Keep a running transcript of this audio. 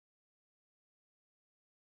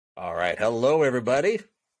All right. Hello, everybody.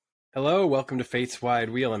 Hello, welcome to Fate's Wide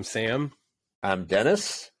Wheel. I'm Sam. I'm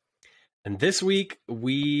Dennis. And this week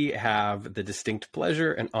we have the distinct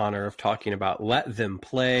pleasure and honor of talking about Let Them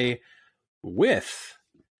Play with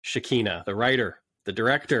Shakina, the writer, the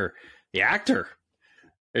director, the actor.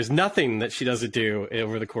 There's nothing that she doesn't do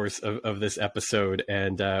over the course of this episode,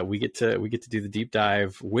 and we get to do the deep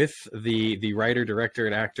dive with the writer, director,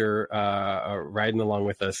 and actor riding along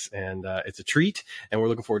with us, and it's a treat, and we're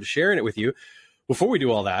looking forward to sharing it with you. Before we do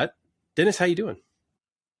all that, Dennis, how you doing?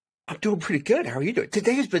 I'm doing pretty good. How are you doing?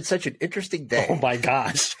 Today has been such an interesting day. Oh my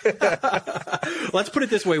gosh. Let's put it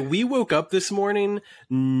this way. We woke up this morning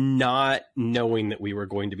not knowing that we were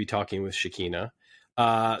going to be talking with Shakina.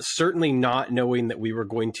 Certainly not knowing that we were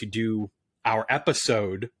going to do our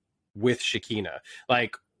episode with Shakina.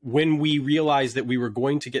 Like, when we realized that we were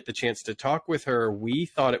going to get the chance to talk with her, we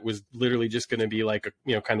thought it was literally just going to be like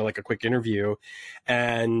a, kind of like a quick interview.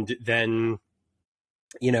 And then,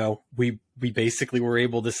 we basically were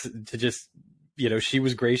able to just, she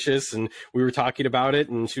was gracious and we were talking about it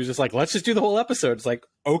and she was just like, let's just do the whole episode. It's like,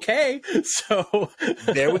 okay. So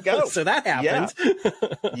there we go. So that happened.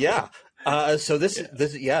 Yeah. So this,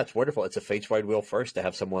 it's wonderful. It's a Fate's Wide Wheel first to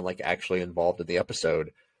have someone like actually involved in the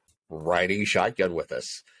episode riding shotgun with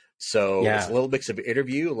us. So it's a little mix of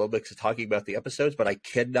interview, a little mix of talking about the episodes, but I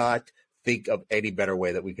cannot think of any better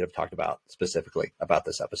way that we could have talked about specifically about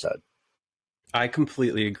this episode. I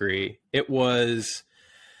completely agree. It was,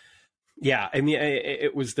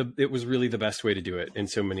 it was really the best way to do it in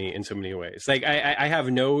so many ways. Like I have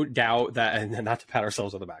no doubt that, and not to pat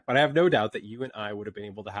ourselves on the back, but I have no doubt that you and I would have been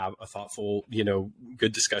able to have a thoughtful,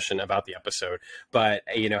 good discussion about the episode. But,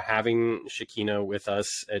 having Shakina with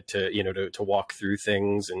us to walk through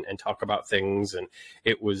things and talk about things. And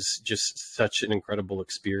it was just such an incredible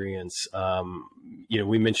experience.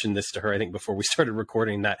 We mentioned this to her, I think, before we started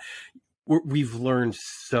recording, that we've learned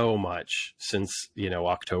so much since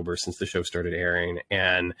October, since the show started airing,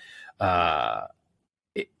 and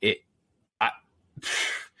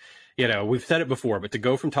we've said it before, but to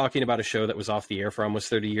go from talking about a show that was off the air for almost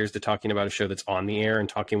 30 years to talking about a show that's on the air and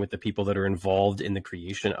talking with the people that are involved in the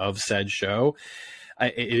creation of said show,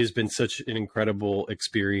 it has been such an incredible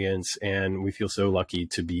experience, and we feel so lucky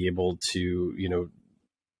to be able to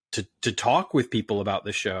to talk with people about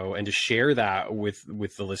the show and to share that with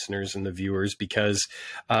the listeners and the viewers, because,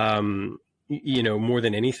 more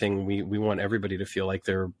than anything, we want everybody to feel like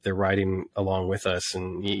they're riding along with us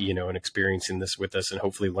and, and experiencing this with us and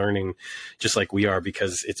hopefully learning just like we are,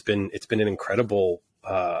 because it's been an incredible,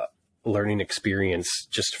 learning experience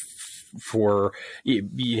just for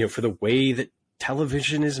the way that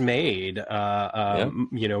television is made, and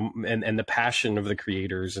the passion of the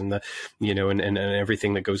creators and the, and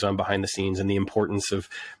everything that goes on behind the scenes, and the importance of,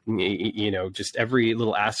 just every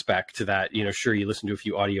little aspect to that. Sure, you listen to a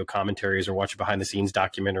few audio commentaries or watch a behind the scenes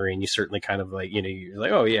documentary and you certainly kind of like, you're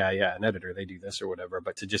like, oh yeah, an editor, they do this or whatever.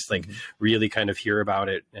 But to just like really kind of hear about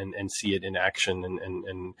it and see it in action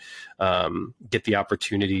and get the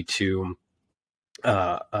opportunity to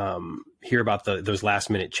hear about those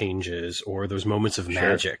last minute changes or those moments of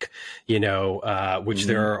magic, which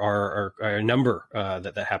there are a number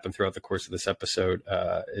that happen throughout the course of this episode.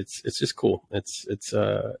 It's just cool. It's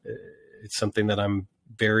something that I'm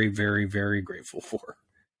very, very, very grateful for.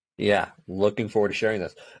 Yeah, looking forward to sharing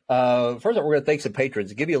this. First of all, we're going to thank some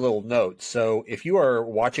patrons. Give you a little note. So if you are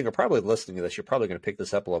watching or probably listening to this, you're probably going to pick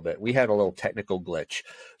this up a little bit. We had a little technical glitch.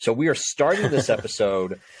 So we are starting this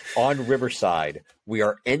episode on Riverside. We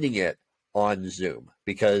are ending it on Zoom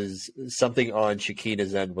because something on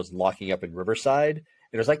Shakina's end was locking up in Riverside. And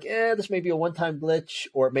it was like, this may be a one-time glitch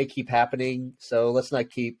or it may keep happening. So let's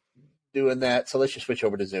not keep doing that. So let's just switch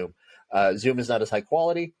over to Zoom. Zoom is not as high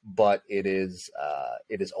quality, but it is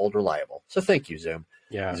old reliable. So thank you, Zoom.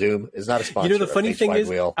 Yeah. Zoom is not a sponsor. The funny thing is,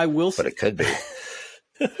 Wheel, I will but it could be.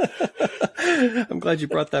 I'm glad you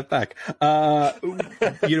brought that back. I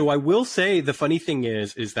will say the funny thing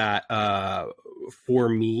is that for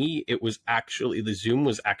me, it was actually, the Zoom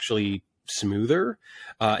was actually smoother.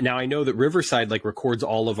 Now I know that Riverside records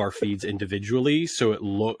all of our feeds individually, so it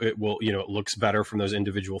looks better from those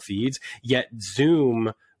individual feeds. Yet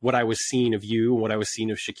Zoom, what I was seeing of you, what I was seeing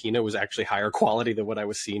of Shakina was actually higher quality than what I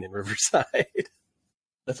was seeing in Riverside.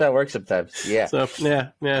 That's how it works sometimes. Yeah. So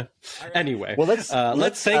yeah. Anyway, well, let's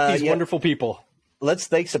thank these wonderful people. Let's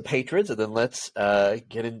thank some patrons, and then let's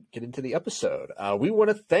get into the episode. We want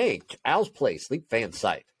to thank Al's Place, Leap Fan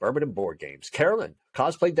Site, Bourbon and Board Games, Carolyn,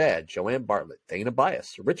 Cosplay Dad, Joanne Bartlett, Dana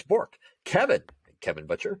Bias, Rich Bork, Kevin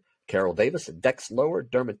Butcher, Carol Davis, Dex Lower,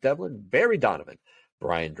 Dermot Devlin, Barry Donovan,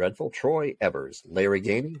 Brian Dreadful, Troy Evers, Larry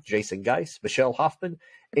Ganey, Jason Geis, Michelle Hoffman,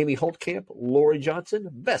 Amy Holtkamp, Lori Johnson,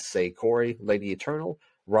 Bess Say Corey, Lady Eternal,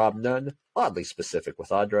 Rob Nunn, Oddly Specific with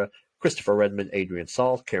Audra, Christopher Redmond, Adrian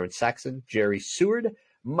Saul, Karen Saxon, Jerry Seward,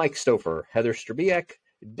 Mike Stouffer, Heather Strabiak,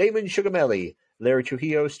 Damon Sugamelli, Larry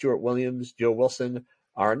Trujillo, Stuart Williams, Joe Wilson,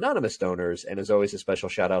 our anonymous donors, and as always, a special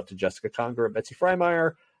shout out to Jessica Conger and Betsy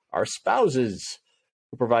Freimeyer, our spouses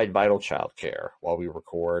who provide vital child care while we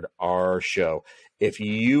record our show. If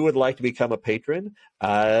you would like to become a patron,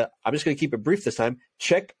 I'm just going to keep it brief this time.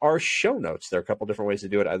 Check our show notes. There are a couple different ways to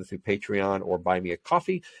do it, either through Patreon or Buy Me a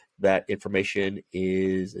Coffee. That information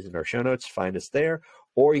is in our show notes. Find us there.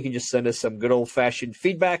 Or you can just send us some good old-fashioned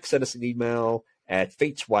feedback. Send us an email at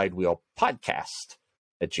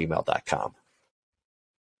fateswidewheelpodcast@gmail.com.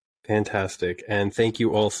 Fantastic. And thank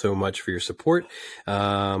you all so much for your support.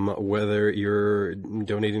 Whether you're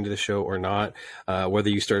donating to the show or not, whether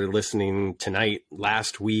you started listening tonight,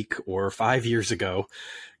 last week, or 5 years ago,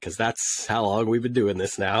 because that's how long we've been doing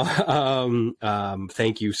this now.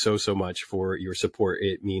 Thank you so much for your support.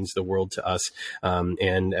 It means the world to us.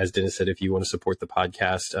 And as Dennis said, if you want to support the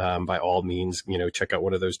podcast, by all means, check out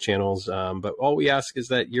one of those channels. But all we ask is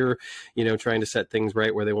that you're, trying to set things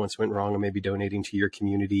right where they once went wrong, and maybe donating to your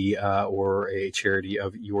community or a charity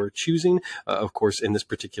of your choosing. Of course, in this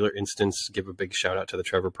particular instance, give a big shout out to the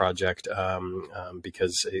Trevor Project,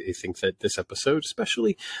 because I think that this episode,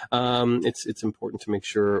 especially, it's important to make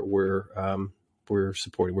sure we're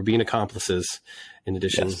supporting, we're being accomplices in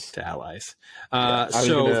addition to allies.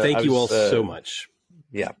 Thank you all so much.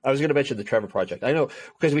 Yeah, I was going to mention the Trevor Project. I know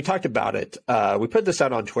because we talked about it. We put this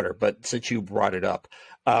out on Twitter, but since you brought it up,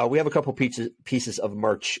 we have a couple pieces of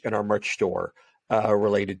merch in our merch store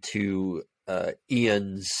related to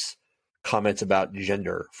Ian's comments about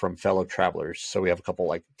gender from fellow travelers. So we have a couple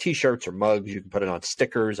like T-shirts or mugs. You can put it on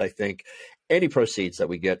stickers, I think. Any proceeds that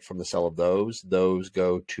we get from the sale of those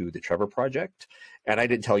go to the Trevor Project. And I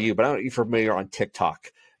didn't tell you, but I don't know if you're familiar on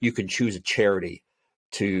TikTok. You can choose a charity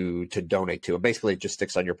to donate to. And basically it just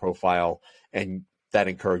sticks on your profile, and that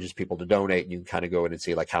encourages people to donate. And you can kind of go in and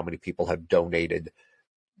see like how many people have donated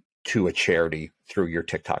to a charity through your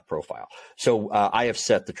TikTok profile. So I have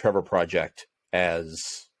set the Trevor Project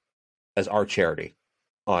as our charity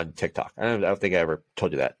on TikTok. I don't think I ever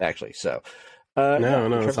told you that, actually. So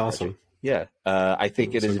no, it's awesome. Yeah, I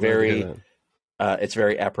think it is very, it's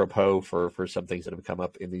very apropos for some things that have come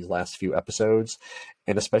up in these last few episodes,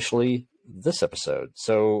 and especially this episode.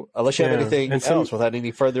 So unless you have anything else, without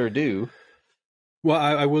any further ado. Well,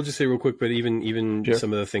 I will just say real quick, but even Sure.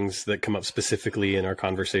 some of the things that come up specifically in our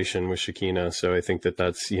conversation with Shakina. So I think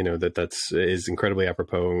that's is incredibly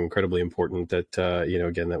apropos and incredibly important that,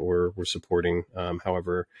 again, that we're supporting,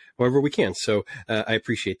 however we can. So, I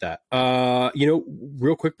appreciate that.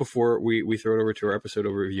 Real quick before we throw it over to our episode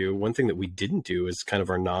overview, one thing that we didn't do is kind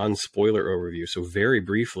of our non-spoiler overview. So very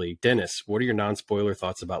briefly, Dennis, what are your non-spoiler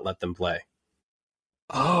thoughts about Let Them Play?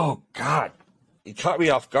 Oh God. You caught me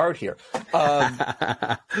off guard here.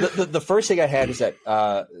 The first thing I had is that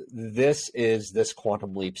this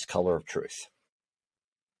Quantum Leap's Color of Truth.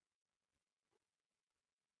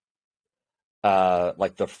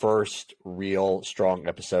 Like the first real strong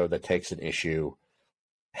episode that takes an issue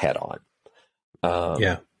head on.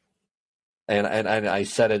 And I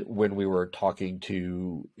said it when we were talking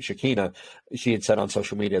to Shakina. She had said on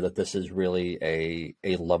social media that this is really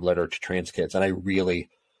a love letter to trans kids, and I really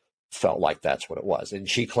felt like that's what it was. And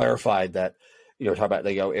she clarified that, talk about,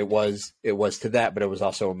 it was to that, but it was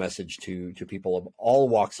also a message to people of all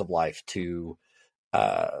walks of life to,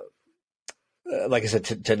 like I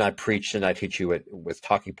said, to not preach, to not hit you with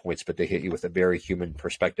talking points, but to hit you with a very human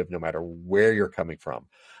perspective, no matter where you're coming from.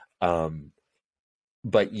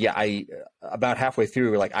 But yeah, about halfway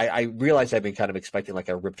through, like I realized I've been kind of expecting like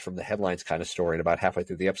a ripped from the headlines kind of story. And about halfway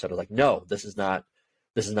through the episode, I was like, no, this is not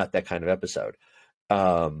that kind of episode.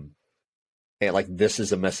 And like, this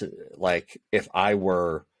is a message, like if I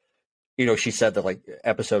were, she said that like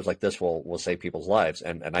episodes like this will save people's lives.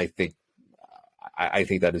 And I think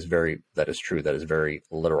that is true. That is very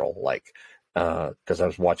literal. Like, cause I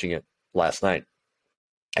was watching it last night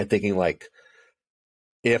and thinking like,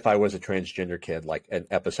 if I was a transgender kid, like an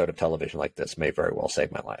episode of television like this may very well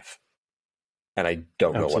save my life. And I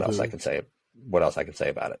don't know what else I can say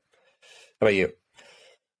about it. How about you?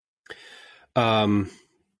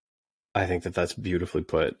 I think that's beautifully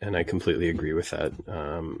put, and I completely agree with that.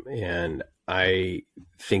 And I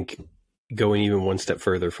think going even one step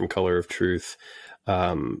further from Color of Truth,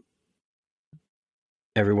 everyone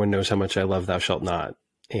knows how much I love Thou Shalt Not.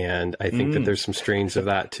 And I think that there's some strains of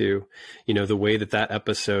that too. You know, the way that that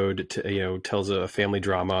episode, tells a family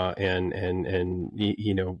drama and,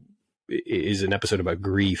 is an episode about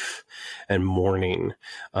grief and mourning.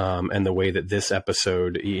 And the way that this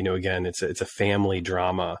episode, again, it's a family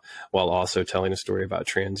drama while also telling a story about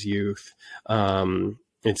trans youth.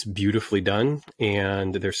 It's beautifully done,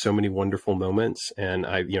 and there's so many wonderful moments. And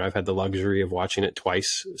I've had the luxury of watching it twice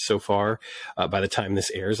so far. By the time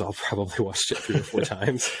this airs, I'll probably watched it 3 or 4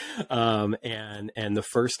 times. And the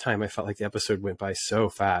first time I felt like the episode went by so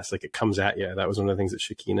fast, like it comes at you. That was one of the things that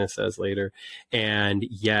Shakina says later. And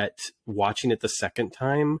yet watching it the second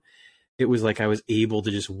time, it was like I was able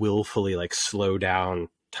to just willfully like slow down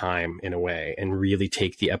time in a way and really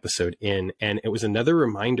take the episode in. And it was another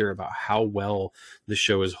reminder about how well the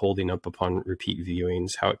show is holding up upon repeat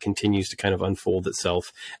viewings, how it continues to kind of unfold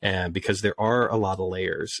itself, because there are a lot of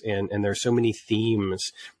layers and there are so many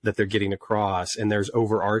themes that they're getting across, and there's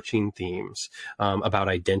overarching themes about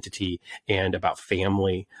identity and about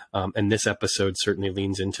family. And this episode certainly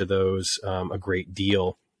leans into those a great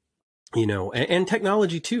deal. And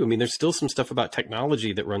technology too. I mean, there's still some stuff about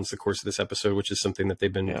technology that runs the course of this episode, which is something that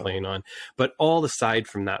they've been playing on. But all aside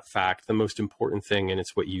from that fact, the most important thing, and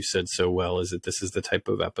it's what you said so well, is that this is the type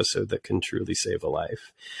of episode that can truly save a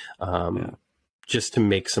life. Just to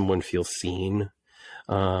make someone feel seen,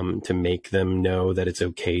 to make them know that it's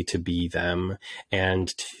okay to be them,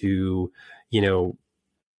 and to,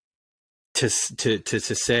 to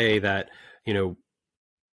say that,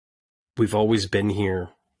 we've always been here.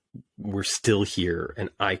 We're still here, and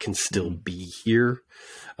I can still be here.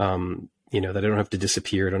 That I don't have to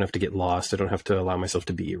disappear. I don't have to get lost. I don't have to allow myself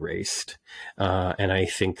to be erased. And I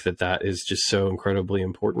think that that is just so incredibly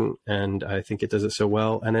important. And I think it does it so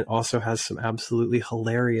well. And it also has some absolutely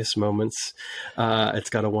hilarious moments. It's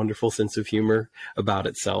got a wonderful sense of humor about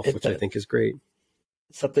itself, which I think is great.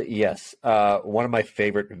 Yes. One of my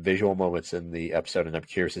favorite visual moments in the episode, and I'm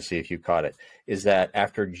curious to see if you caught it, is that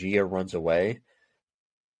after Gia runs away,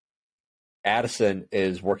 Addison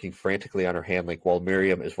is working frantically on her hand link while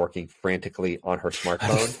Miriam is working frantically on her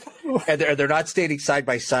smartphone. And they're not standing side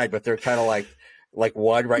by side, but they're kind of like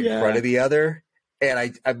one right in front of the other. And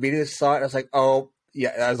I immediately saw it. I was like, oh,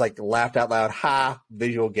 yeah. I was like, laughed out loud. Ha,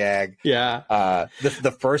 visual gag. Yeah.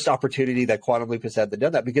 The first opportunity that Quantum Leap has had to do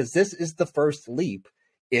that, because this is the first leap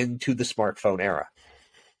into the smartphone era.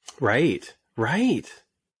 Right.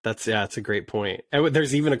 It's a great point. And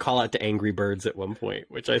there's even a call out to Angry Birds at one point,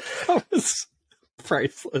 which I thought was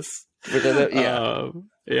priceless.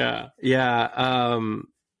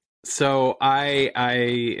 So I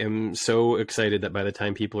am so excited that by the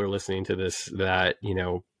time people are listening to this, that,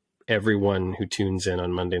 everyone who tunes in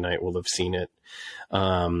on Monday night will have seen it,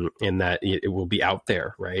 and that it will be out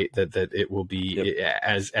there, right? That it will be,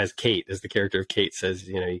 as Kate, as the character of Kate says,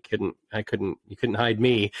 you couldn't hide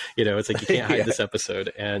me. It's like, you can't hide this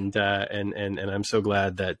episode. And I'm so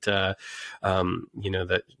glad that that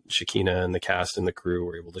Shakina and the cast and the crew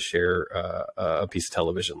were able to share a piece of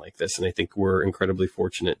television like this. And I think we're incredibly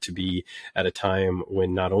fortunate to be at a time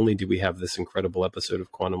when not only do we have this incredible episode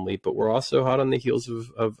of Quantum Leap, but we're also hot on the heels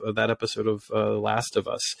of that episode of Last of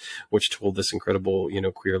Us, which told this incredible,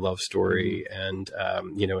 queer love story. And,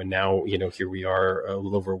 and now, here we are a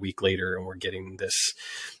little over a week later, and we're getting this,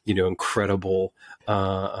 incredible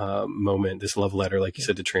moment, this love letter, like you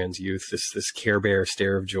said, to trans youth, this Care Bear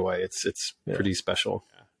stare of joy. It's pretty special.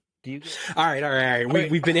 All right.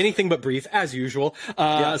 We've been anything but brief as usual.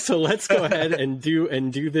 So let's go ahead and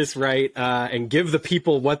do this right, and give the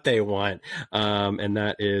people what they want. And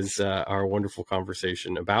that is our wonderful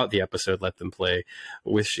conversation about the episode Let Them Play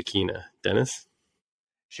with Shakina. Dennis?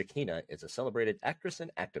 Shakina is a celebrated actress and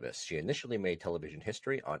activist. She initially made television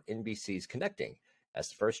history on NBC's Connecting as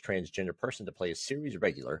the first transgender person to play a series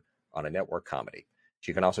regular on a network comedy.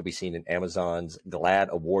 She can also be seen in Amazon's GLAAD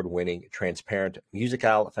award-winning Transparent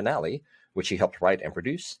musical finale, which she helped write and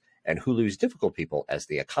produce, and Hulu's Difficult People as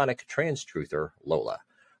the iconic trans truther Lola.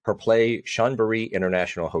 Her play, Chonburi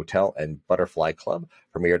International Hotel and Butterfly Club,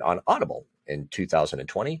 premiered on Audible in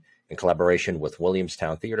 2020 in collaboration with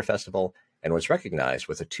Williamstown Theater Festival, and was recognized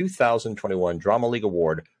with a 2021 Drama League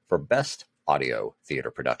Award for Best Audio Theater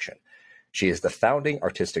Production. She is the founding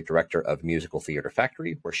artistic director of Musical Theater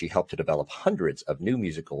Factory, where she helped to develop hundreds of new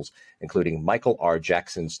musicals, including Michael R.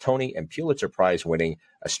 Jackson's Tony and Pulitzer Prize-winning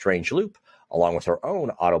A Strange Loop, along with her own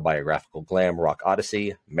autobiographical glam rock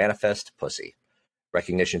odyssey, Manifest Pussy.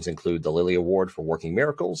 Recognitions include the Lilly Award for Working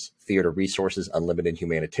Miracles, Theater Resources Unlimited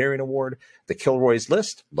Humanitarian Award, the Kilroys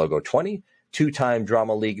List, Logo 20, two-time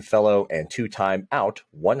Drama League Fellow, and two-time Out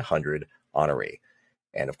 100 honoree.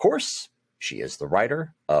 And of course, She is the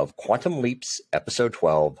writer of Quantum Leap's episode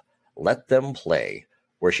 12, Let Them Play,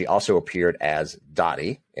 where she also appeared as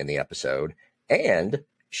Dottie in the episode, and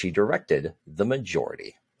she directed the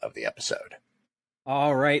majority of the episode.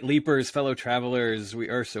 All right, Leapers, fellow travelers, we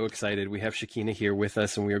are so excited. We have Shakina here with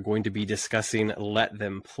us, and we are going to be discussing Let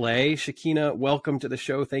Them Play. Shakina, welcome to the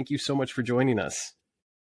show. Thank you so much for joining us.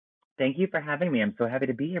 Thank you for having me. I'm so happy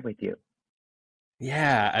to be here with you.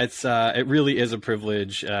 Yeah, it really is a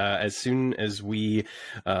privilege. As soon as we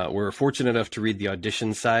were fortunate enough to read the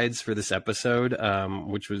audition sides for this episode,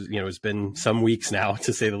 which was, it's been some weeks now,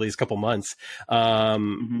 to say the least, couple months.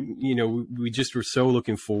 We just were so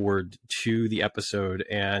looking forward to the episode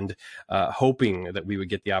and hoping that we would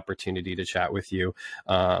get the opportunity to chat with you,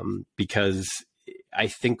 because I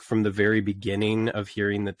think from the very beginning of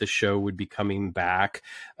hearing that the show would be coming back,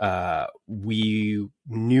 we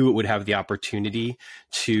knew it would have the opportunity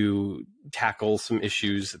to tackle some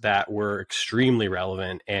issues that were extremely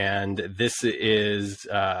relevant. And this is,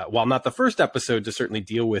 while not the first episode to certainly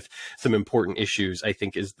deal with some important issues, I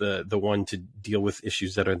think is the one to deal with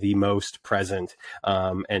issues that are the most present.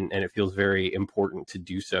 And it feels very important to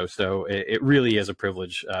do so. So it really is a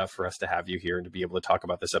privilege for us to have you here and to be able to talk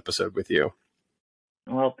about this episode with you.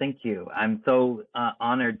 Well, thank you. I'm so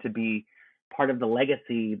honored to be part of the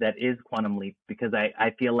legacy that is Quantum Leap, because I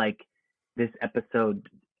feel like this episode,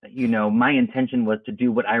 my intention was to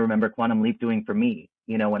do what I remember Quantum Leap doing for me,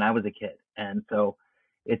 when I was a kid. And so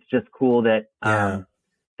it's just cool that that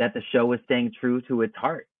the show is staying true to its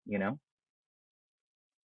heart,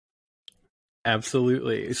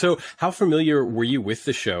 Absolutely. So how familiar were you with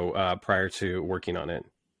the show prior to working on it?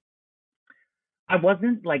 I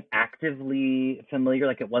wasn't actively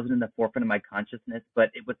familiar, it wasn't in the forefront of my consciousness, but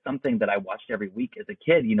it was something that I watched every week as a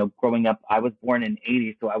kid, growing up. I was born in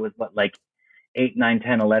 '80, so I was 8, 9,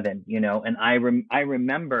 10, 11, and I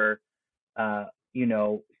remember,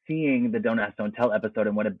 seeing the Don't Ask, Don't Tell episode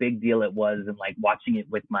and what a big deal it was, and watching it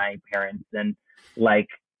with my parents, and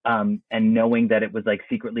and knowing that it was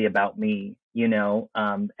secretly about me, and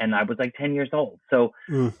I was 10 years old. So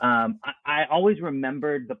I always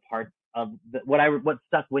remembered the parts of what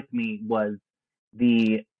stuck with me was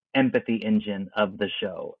the empathy engine of the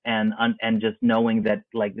show, and just knowing that,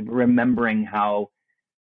 remembering how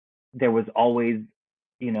there was always,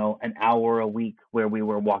 an hour a week where we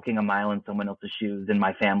were walking a mile in someone else's shoes. In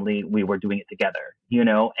my family, we were doing it together,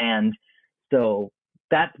 and so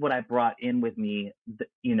that's what I brought in with me,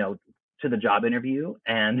 to the job interview,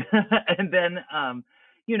 and and then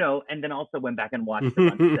and then also went back and watched a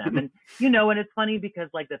bunch of them. And, and it's funny because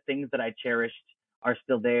the things that I cherished are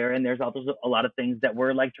still there. And there's also a lot of things that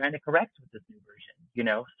we're trying to correct with this new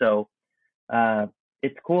version, so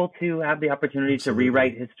it's cool to have the opportunity to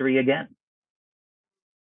rewrite history again.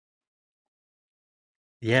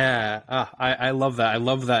 Yeah, I love that. I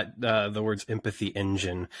love that the words empathy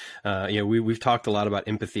engine. We've talked a lot about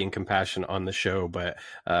empathy and compassion on the show, but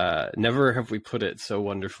never have we put it so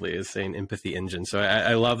wonderfully as saying empathy engine. So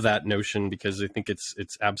I love that notion, because I think it's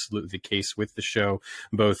absolutely the case with the show,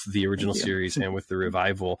 both the original series and with the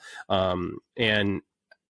revival. I'm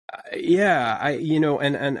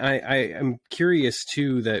curious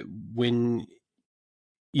too that when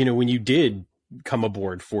you did come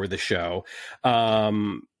aboard for the show,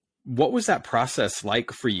 what was that process like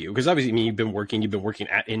for you? Because obviously, you've been working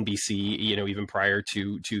at NBC, even prior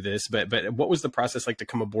to this, but what was the process like to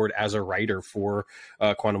come aboard as a writer for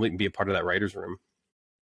Quantum Leap and be a part of that writer's room?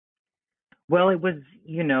 Well, it was,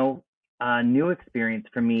 a new experience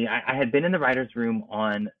for me. I had been in the writer's room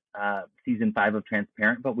on season 5 of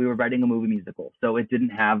Transparent, but we were writing a movie musical, so it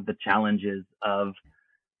didn't have the challenges of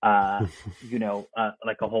a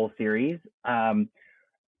whole series.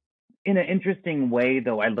 In an interesting way,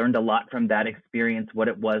 though, I learned a lot from that experience, what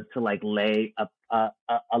it was to lay a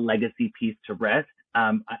legacy piece to rest.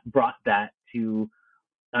 I brought that to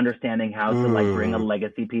understanding how to bring a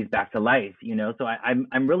legacy piece back to life, so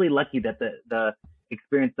I'm really lucky that the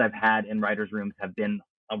experience I've had in writers' rooms have been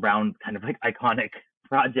around kind of iconic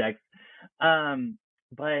projects.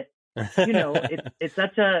 But it's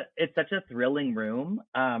such a thrilling room.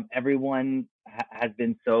 Everyone has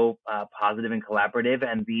been so positive and collaborative,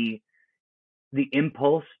 and the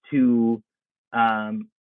impulse to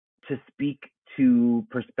speak to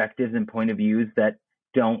perspectives and point of views that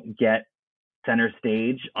don't get center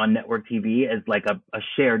stage on network TV is a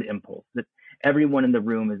shared impulse that everyone in the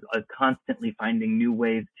room is constantly finding new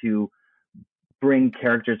ways to bring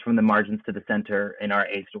characters from the margins to the center in our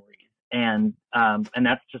A stories. And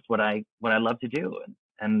that's just what I love to do.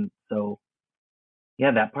 And so,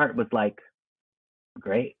 yeah, that part was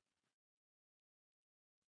great.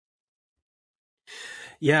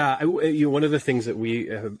 Yeah, one of the things that we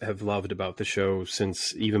have loved about the show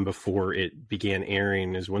since even before it began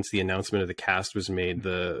airing is once the announcement of the cast was made,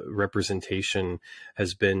 the representation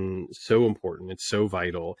has been so important. It's so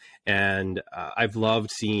vital. And I've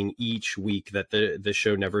loved seeing each week that the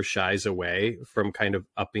show never shies away from kind of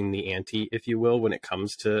upping the ante, if you will, when it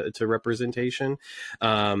comes to representation.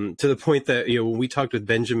 To the point that, when we talked with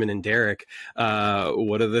Benjamin and Derek,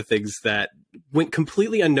 one of the things that went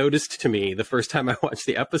completely unnoticed to me the first time I watched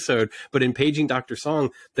the episode, but in Paging Dr. Song,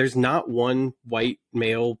 there's not one white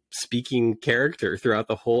male speaking character throughout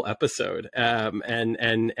the whole episode. And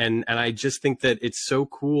I just think that it's so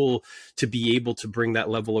cool to be able to bring that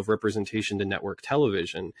level of representation to network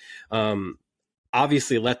television.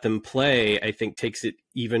 Obviously Let Them Play, I think, takes it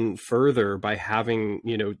even further by having,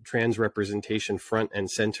 trans representation front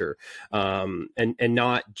and center. And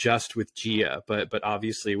not just with Gia, but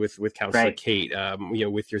obviously with Counselor Right. Kate,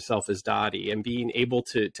 with yourself as Dottie, and being able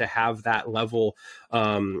to have that level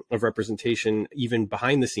of representation even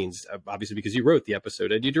behind the scenes, obviously because you wrote the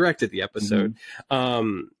episode and you directed the episode.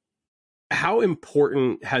 Mm-hmm. How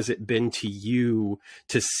important has it been to you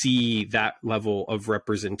to see that level of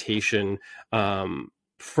representation from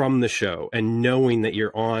the show, and knowing that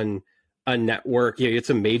you're on a network? It's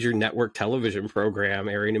a major network television program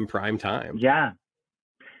airing in prime time. Yeah,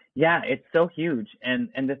 it's so huge. And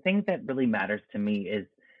the thing that really matters to me is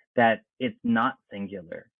that it's not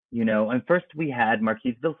singular. And first we had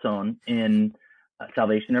Marquise Vilson in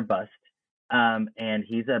Salvation or Bust. And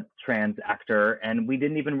he's a trans actor, and we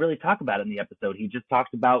didn't even really talk about it in the episode. He just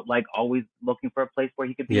talked about like always looking for a place where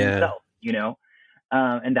he could be himself,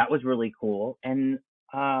 and that was really cool. And,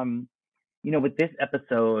 with this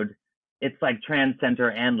episode, it's like trans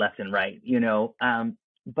center and left and right,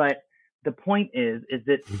 but the point is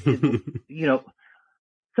that,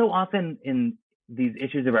 so often in these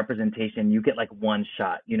issues of representation, you get like one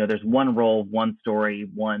shot, there's one role, one story,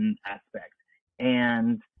 one aspect.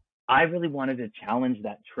 And I really wanted to challenge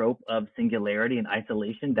that trope of singularity and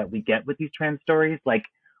isolation that we get with these trans stories. Like,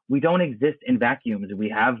 we don't exist in vacuums. We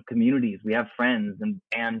have communities, we have friends,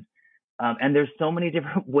 and there's so many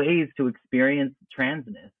different ways to experience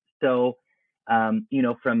transness. So,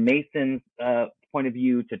 from Mason's point of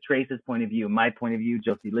view to Trace's point of view, my point of view,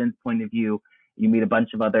 Josie Lynn's point of view, you meet a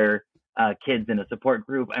bunch of other kids in a support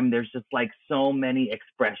group. I mean, there's just like so many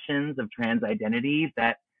expressions of trans identity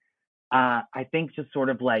that I think just sort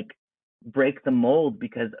of like break the mold,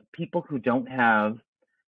 because people who don't have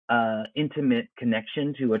intimate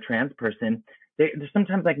connection to a trans person, they're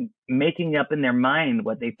sometimes like making up in their mind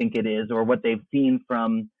what they think it is, or what they've seen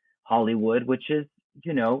from Hollywood, which is,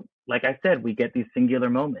 like I said, we get these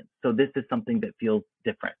singular moments. So this is something that feels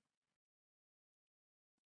different.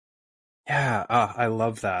 Yeah, I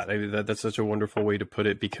love that. That's such a wonderful way to put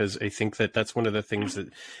it, because I think that that's one of the things that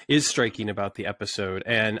is striking about the episode.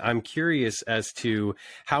 And I'm curious as to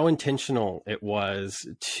how intentional it was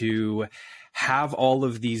to have all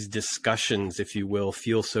of these discussions, if you will,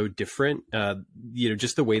 feel so different,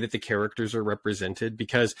 just the way that the characters are represented,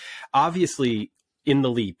 because obviously in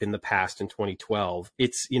the Leap in the past in 2012,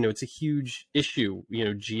 it's a huge issue.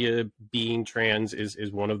 Gia being trans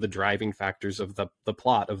is one of the driving factors of the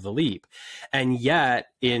plot of the Leap. And yet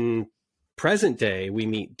in present day, we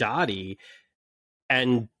meet Dottie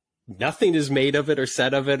and nothing is made of it or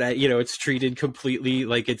said of it. It's treated completely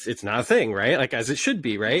like it's not a thing, right? Like, as it should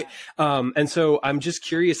be, right? And so I'm just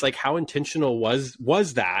curious, like, how intentional was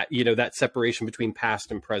that, that separation between past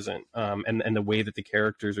and present, and the way that the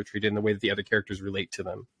characters are treated and the way that the other characters relate to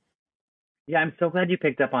them. Yeah, I'm so glad you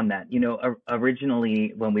picked up on that.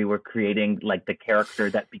 Originally when we were creating like the character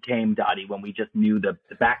that became Dottie, when we just knew the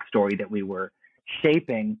backstory that we were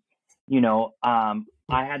shaping, I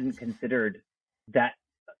hadn't considered that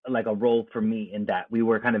like a role for me, in that we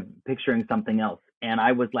were kind of picturing something else. And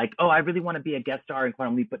I was like, oh, I really want to be a guest star in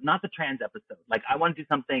Quantum Leap, but not the trans episode. Like, I want to do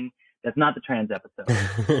something that's not the trans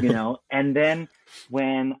episode, And then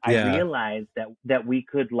when I realized that we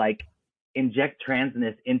could like inject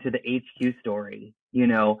transness into the HQ story, in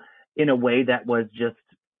a way that was just,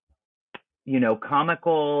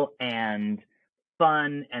 comical and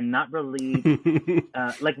fun and not really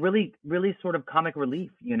like really sort of comic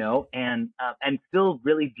relief, and still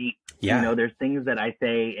really deep. There's things that I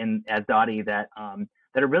say as Dottie that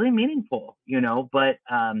are really meaningful, but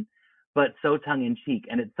so tongue in cheek.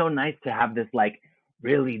 And it's so nice to have this like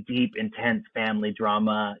really deep, intense family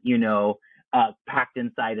drama, packed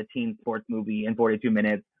inside a teen sports movie in 42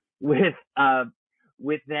 minutes with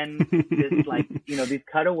then this like, these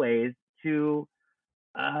cutaways to,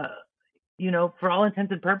 for all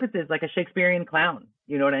intents and purposes, like a Shakespearean clown,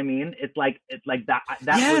 You know what I mean? It's like that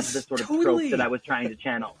was the sort of trope that I was trying to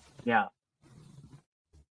channel. Yeah.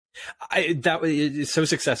 That was so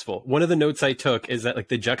successful. One of the notes I took is that like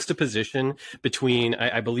the juxtaposition between,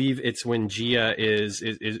 I believe it's when Gia is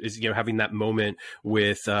having that moment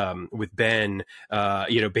with Ben,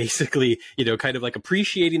 basically, kind of like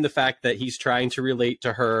appreciating the fact that he's trying to relate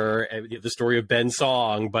to her, the story of Ben's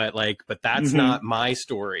song, but that's not my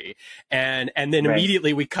story. And then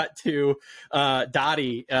immediately we cut to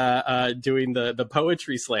Dottie doing the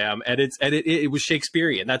poetry slam, and it was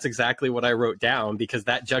Shakespearean. That's exactly what I wrote down, because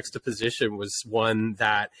that juxtaposition was one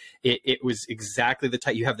that it was exactly the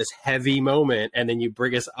type. You have this heavy moment, and then you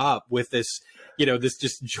bring us up with this, this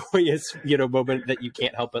just joyous, moment that you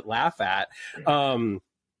can't help but laugh at.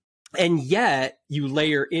 And yet you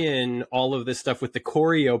layer in all of this stuff with the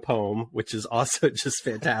choreo poem, which is also just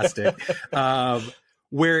fantastic,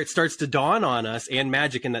 where it starts to dawn on us, and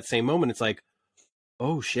magic in that same moment. It's like,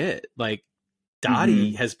 oh shit, like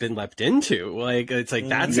Dottie has been leapt into. Like, it's like,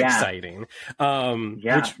 that's exciting.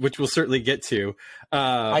 Which we'll certainly get to.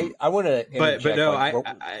 I want to, but no,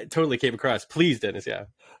 I totally came across. Please, Dennis. Yeah.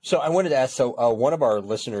 So I wanted to ask, one of our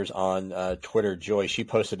listeners on Twitter, Joy, she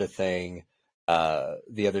posted a thing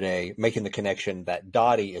the other day making the connection that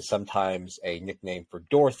Dottie is sometimes a nickname for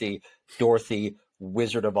Dorothy. Dorothy,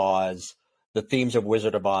 Wizard of Oz. The themes of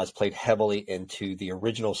Wizard of Oz played heavily into the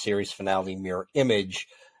original series finale, Mirror Image.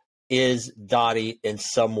 Is Dottie in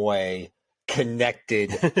some way connected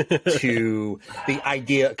to the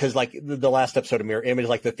idea? Because like the last episode of Mirror Image,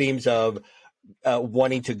 like the themes of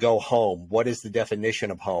wanting to go home. What is the definition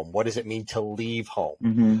of home? What does it mean to leave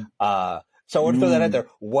home? So I want to throw that out there.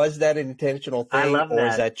 Was that an intentional thing? I love that. Or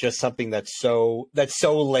is that just something that's so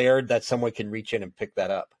layered that someone can reach in and pick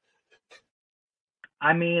that up?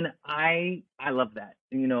 I mean, I love that.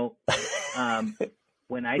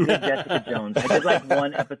 When I did Jessica Jones, I did like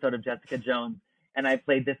one episode of Jessica Jones, and I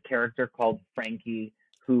played this character called Frankie,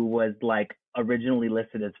 who was like originally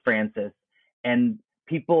listed as Francis. And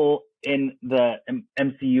people in the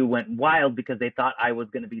MCU went wild because they thought I was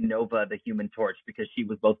going to be Nova, the Human Torch, because she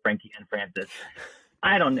was both Frankie and Francis.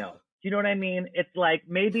 I don't know. Do you know what I mean? It's like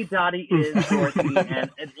maybe Dottie is Dorothy, and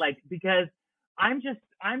it's like, because I'm just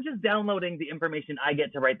downloading the information I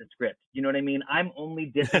get to write the script. You know what I mean? I'm only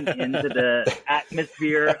dipping into the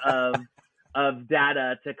atmosphere of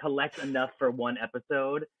data to collect enough for one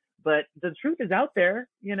episode. But the truth is out there,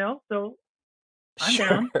 so I'm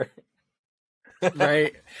down.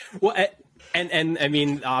 Right. Well, and I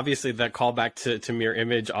mean, obviously that callback to Mirror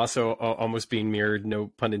Image also almost being mirrored, no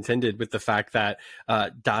pun intended, with the fact that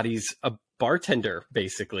Dottie's a bartender,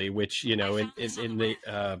 basically, which,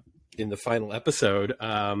 in the final episode,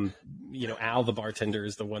 Al, the bartender,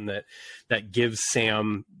 is the one that gives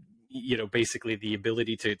Sam, basically the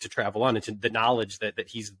ability to travel on, and to the knowledge that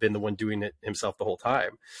he's been the one doing it himself the whole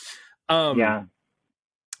time.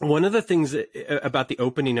 One of the things about the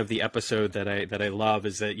opening of the episode that I love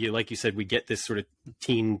is that, like you said, we get this sort of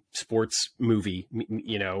teen sports movie.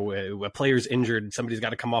 A player's injured, somebody's got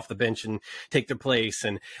to come off the bench and take their place,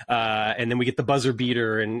 and then we get the buzzer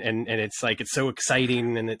beater, and it's like, it's so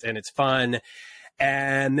exciting and it's fun,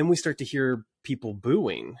 and then we start to hear people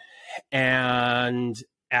booing, and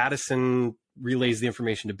Addison relays the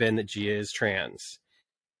information to Ben that Gia is trans,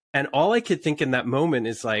 and all I could think in that moment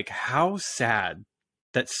is like, how sad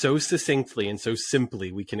that so succinctly and so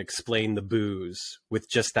simply we can explain the boos with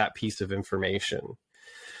just that piece of information.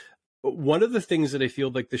 One of the things that I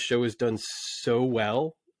feel like the show has done so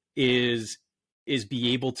well is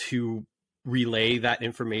be able to relay that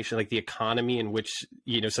information, like the economy in which,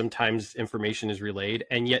 sometimes information is relayed.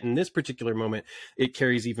 And yet in this particular moment, it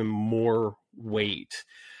carries even more weight.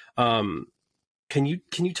 Can you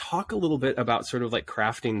talk a little bit about sort of like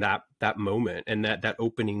crafting that moment and that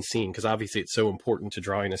opening scene? Because obviously it's so important to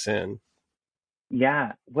drawing us in.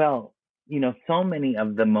 Yeah, well, so many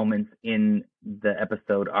of the moments in the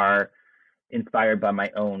episode are inspired by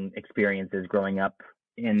my own experiences growing up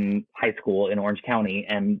in high school in Orange County.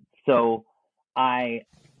 And so I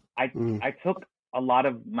took a lot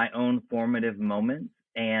of my own formative moments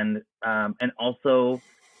and also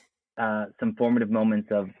some formative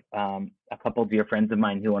moments of a couple dear friends of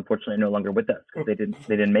mine who unfortunately are no longer with us because they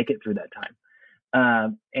didn't make it through that time.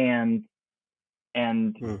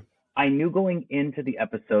 I knew going into the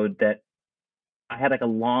episode that I had like a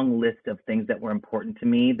long list of things that were important to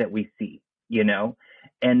me that we see,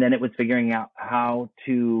 and then it was figuring out how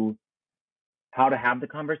to have the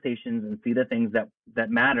conversations and see the things that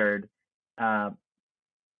mattered, in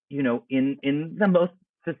the most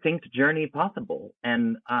succinct journey possible.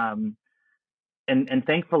 And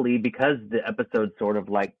thankfully, because the episode sort of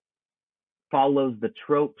like follows the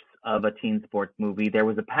tropes of a teen sports movie, there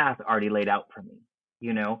was a path already laid out for me.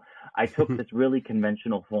 You know, I took this really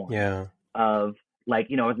conventional form of like,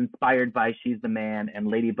 you know, I was inspired by She's the Man and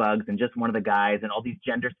Ladybugs and Just One of the Guys and all these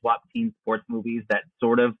gender swap teen sports movies that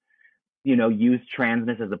sort of, you know, use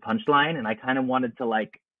transness as a punchline. And I kind of wanted to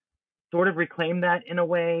like sort of reclaim that in a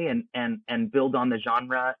way and build on the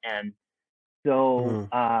genre. And so,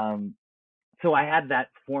 so I had that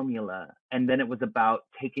formula, and then it was about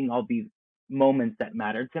taking all these moments that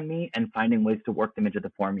mattered to me and finding ways to work them into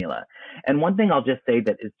the formula. And one thing I'll just say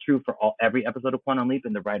that is true for every episode of Quantum Leap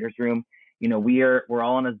in the writer's room, you know, we're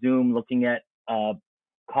all on a Zoom looking at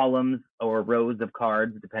columns or rows of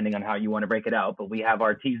cards, depending on how you want to break it out. But we have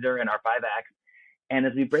our teaser and our 5 acts. And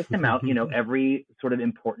as we break them out, you know, every sort of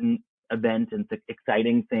important event and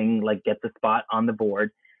exciting thing like gets a spot on the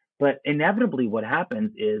board. But inevitably what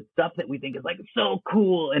happens is stuff that we think is like so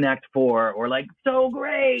cool in Act 4 or like so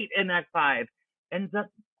great in Act 5 ends up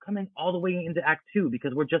coming all the way into Act 2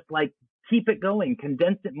 because we're just like, keep it going,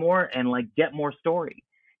 condense it more and like get more story.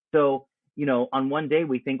 So, you know, on one day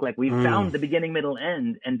we think like we've found the beginning, middle,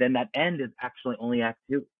 end, and then that end is actually only Act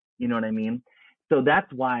 2. You know what I mean? So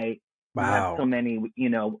that's why we have so many, you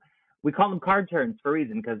know, we call them card turns for a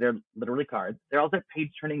reason because they're literally cards. They're also page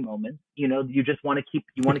turning moments. You know, you just want to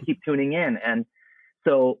keep tuning in. And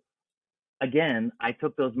so again, I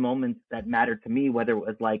took those moments that mattered to me, whether it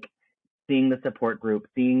was like seeing the support group,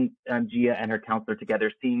 seeing Gia and her counselor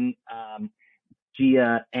together, seeing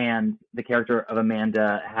Gia and the character of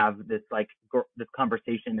Amanda have this like this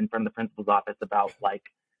conversation in front of the principal's office about like,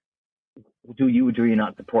 do you or do you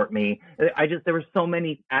not support me? There were so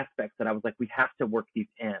many aspects that I was like, we have to work these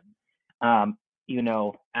in. You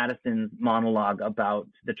know, Addison's monologue about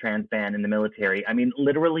the trans ban in the military. I mean,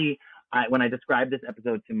 literally, when I describe this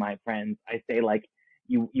episode to my friends, I say like,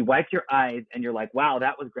 you wipe your eyes and you're like, wow,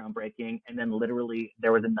 that was groundbreaking. And then literally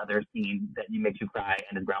there was another scene that makes you cry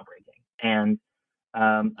and is groundbreaking. And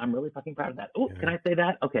I'm really fucking proud of that. Oh, can I say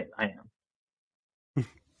that? Okay, I am.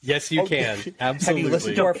 Yes, you can. Absolutely. Have you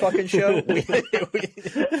listened to our fucking show?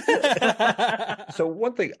 So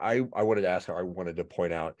one thing I wanted to ask, or I wanted to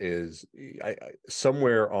point out is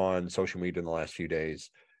somewhere on social media in the last few days,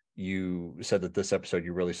 you said that this episode,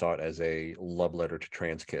 you really saw it as a love letter to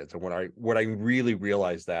trans kids. And what I really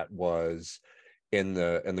realized that was in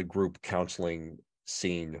the group counseling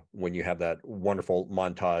scene, when you have that wonderful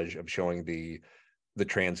montage of showing the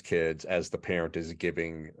trans kids as the parent is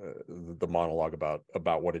giving the monologue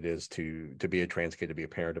about what it is to be a trans kid, to be a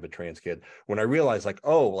parent of a trans kid. When I realized like,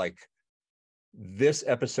 oh, like this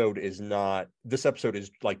episode is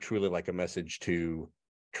like truly like a message to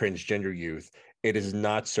transgender youth. It is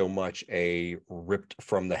not so much a ripped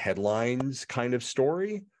from the headlines kind of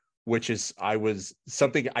story, which is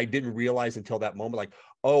something I didn't realize until that moment. Like,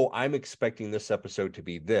 oh, I'm expecting this episode to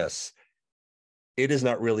be this. It is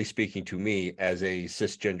not really speaking to me as a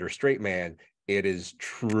cisgender straight man. It is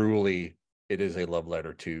a love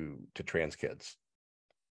letter to trans kids.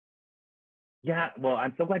 Yeah, well,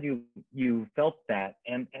 I'm so glad you felt that,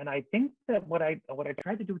 and I think that what I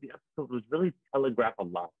tried to do with the episode was really telegraph a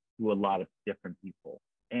lot to a lot of different people.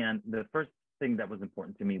 And the first thing that was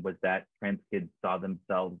important to me was that trans kids saw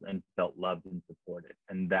themselves and felt loved and supported,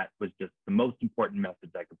 and that was just the most important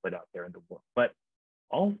message I could put out there in the world. But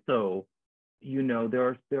also, you know,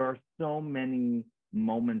 there are so many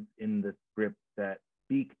moments in the script that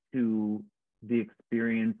speak to the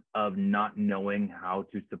experience of not knowing how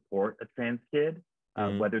to support a trans kid,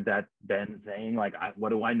 whether that's Ben saying like, what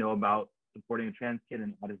do I know about supporting a trans kid,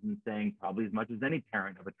 and Addison saying probably as much as any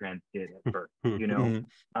parent of a trans kid at first, you know,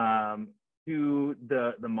 to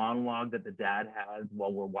the monologue that the dad has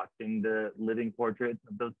while we're watching the living portraits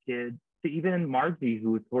of those kids, to even Margie,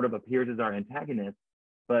 who sort of appears as our antagonist,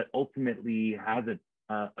 but ultimately has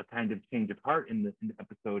a kind of change of heart in the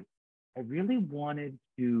episode. I really wanted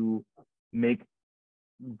to make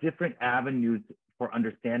different avenues for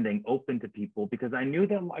understanding open to people, because I knew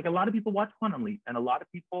that like a lot of people watch Quantum Leap, and a lot of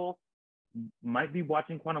people might be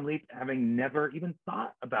watching Quantum Leap having never even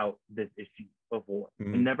thought about this issue before,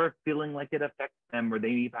 and never feeling like it affects them, or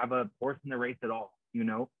they have a horse in the race at all, you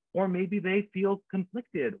know, or maybe they feel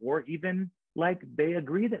conflicted, or even like they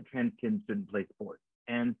agree that trans kids shouldn't play sports.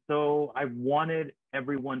 And so I wanted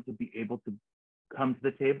everyone to be able to come to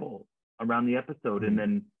the table around the episode and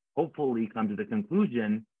then hopefully come to the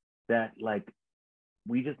conclusion that like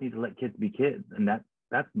we just need to let kids be kids, and that's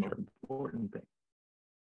the most important thing.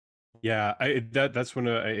 Yeah, that's when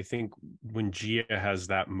I think when Gia has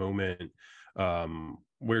that moment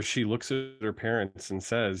where she looks at her parents and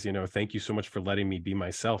says, you know, thank you so much for letting me be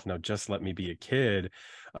myself. Now just let me be a kid.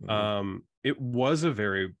 It was a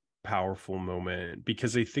very powerful moment,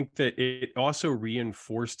 because I think that it also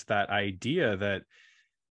reinforced that idea that,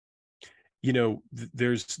 you know,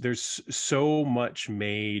 there's so much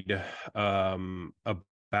made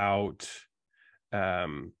about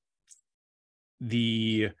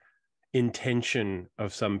the intention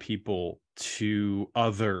of some people to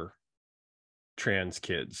other trans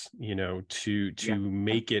kids, you know, to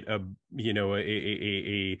make it a, you know,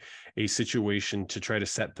 a situation to try to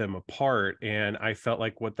set them apart. And I felt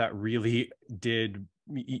like what that really did,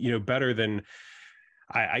 you know, better than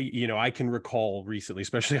you know, I can recall recently,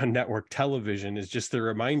 especially on network television, is just the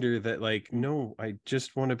reminder that, like, no, I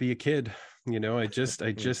just want to be a kid. You know, I just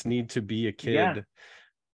need to be a Yeah. kid.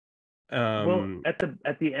 Well, at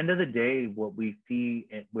the end of the day, what we see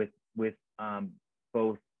with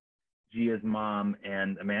both Gia's mom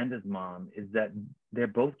and Amanda's mom is that they're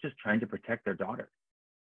both just trying to protect their daughter,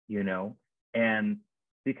 you know, and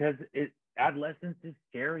because adolescence is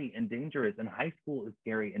scary and dangerous, and high school is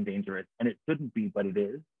scary and dangerous, and it shouldn't be, but it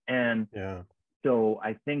is. And so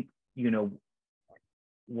I think, you know,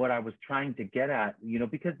 what I was trying to get at, you know,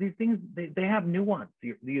 because these things, they have nuance.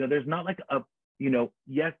 You know, there's not like a, you know,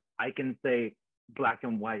 yes, I can say black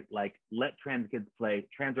and white, like, let trans kids play,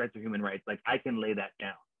 trans rights are human rights, like, I can lay that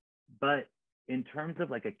down. But in terms of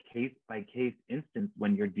like a case by case instance,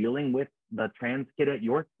 when you're dealing with the trans kid at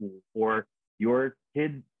your school, or your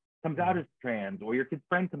kid comes out as trans, or your kid's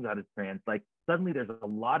friend comes out as trans, like, suddenly there's a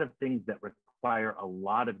lot of things that require a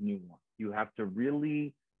lot of nuance. You have to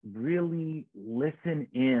really, really listen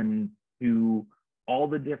in to all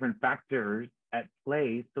the different factors at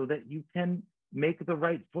play so that you can make the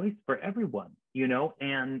right choice for everyone, you know.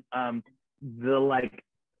 And the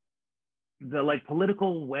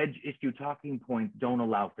political wedge issue talking points don't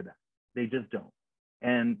allow for that. They just don't.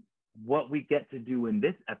 And what we get to do in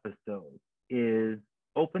this episode is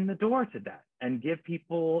open the door to that and give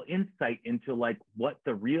people insight into, like, what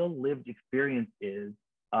the real lived experience is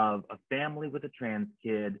of a family with a trans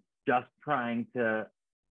kid just trying to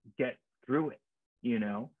get through it, you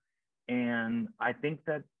know. And I think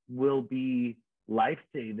that will be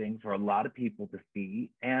life-saving for a lot of people to see,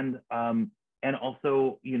 and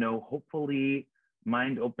also, you know, hopefully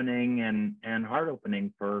mind-opening and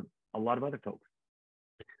heart-opening for a lot of other folks.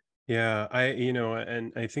 Yeah, you know,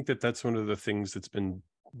 and I think that that's one of the things that's been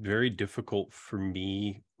very difficult for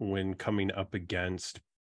me when coming up against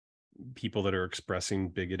people that are expressing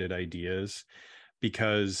bigoted ideas,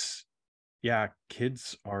 because yeah,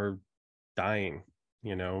 kids are dying,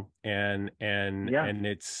 you know, and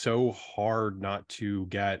it's so hard not to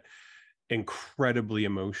get incredibly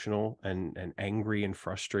emotional and angry and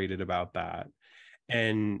frustrated about that.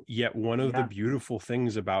 And yet one of the beautiful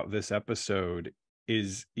things about this episode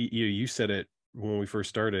is, you said it when we first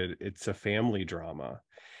started, it's a family drama.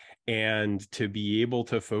 And to be able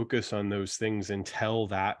to focus on those things and tell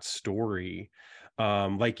that story,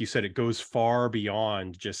 like you said, it goes far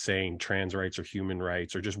beyond just saying trans rights or human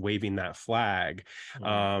rights or just waving that flag.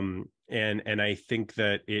 And I think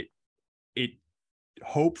that it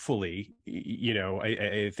hopefully, you know,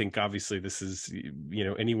 I think obviously this is, you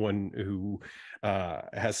know, anyone who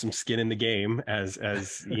has some skin in the game, as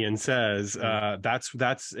Ian says,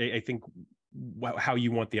 that's I think how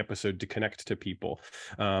you want the episode to connect to people,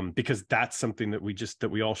 because that's something that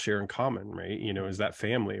we all share in common, right? You know, is that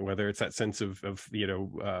family, whether it's that sense of you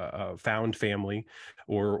know, found family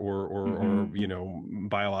or you know,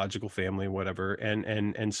 biological family, whatever.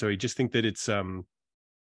 And so I just think that it's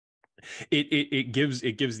it gives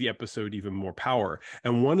the episode even more power.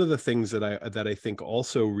 And one of the things that I think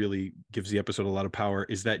also really gives the episode a lot of power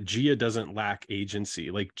is that Gia doesn't lack agency.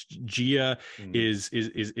 Like, Gia is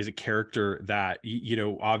a character that, you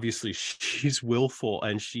know, obviously she's willful,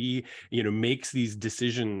 and she, you know, makes these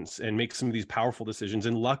decisions and makes some of these powerful decisions,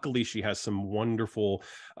 and luckily she has some wonderful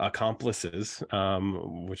accomplices,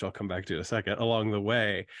 which I'll come back to in a second, along the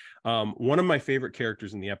way. One of my favorite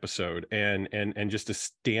characters in the episode, and just a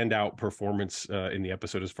standout performance in the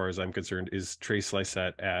episode, as far as I'm concerned, is Trace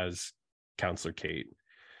Lysette as Counselor Kate.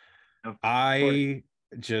 I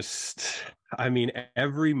mean,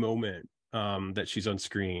 every moment that she's on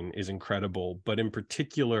screen is incredible, but in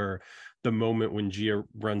particular, the moment when Gia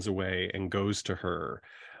runs away and goes to her,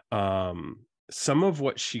 some of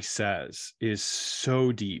what she says is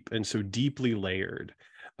so deep and so deeply layered.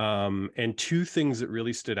 And two things that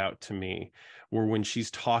really stood out to me were when she's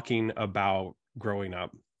talking about growing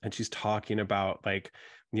up, and she's talking about, like,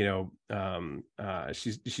 you know,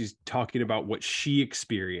 she's talking about what she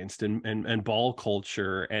experienced and ball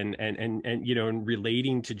culture and you know, and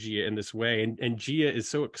relating to Gia in this way. And Gia is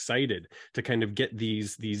so excited to kind of get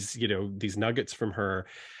these you know, these nuggets from her.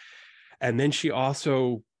 And then she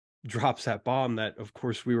also drops that bomb that, of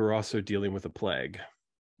course, we were also dealing with a plague.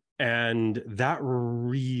 And that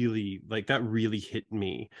really, hit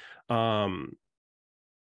me.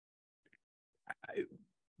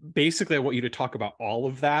 Basically, I want you to talk about all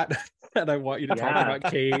of that. And I want you to talk about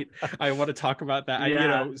Kate. I want to talk about that.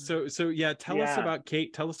 Yeah. So yeah, tell us about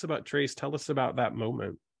Kate. Tell us about Trace. Tell us about that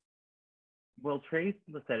moment. Well, Trace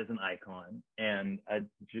Lissette is an icon and a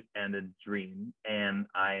dream, and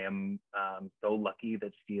I am so lucky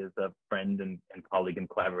that she is a friend and colleague and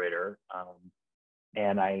collaborator.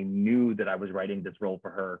 And I knew that I was writing this role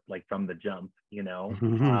for her, like from the jump, you know.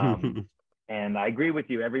 And I agree with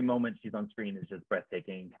you. Every moment she's on screen is just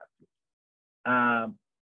breathtaking.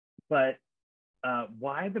 But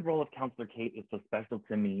why the role of Counselor Kate is so special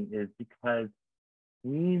to me is because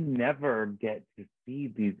we never get to see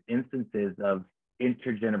these instances of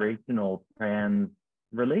intergenerational trans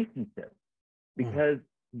relationships because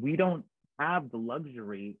we don't have the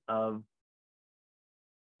luxury of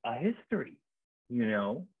a history, you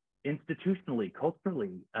know, institutionally,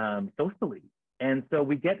 culturally, socially. And so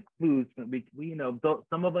we get clues. We you know,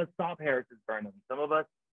 some of us saw Paris is Burning. Some of us,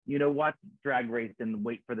 you know, watch Drag Race and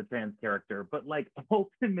wait for the trans character. But like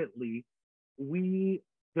ultimately, we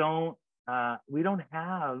don't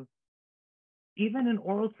have even an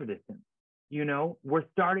oral tradition. You know, we're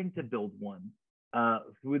starting to build one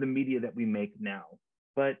through the media that we make now.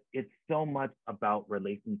 But it's so much about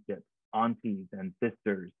relationships, aunties and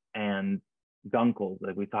sisters and gunkles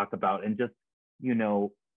that we talk about, and just, you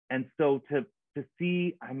know, and so to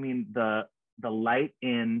see, I mean, the light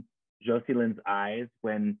in Jocelyn's eyes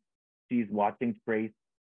when she's watching Trace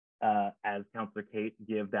as Counselor Kate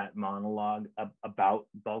give that monologue about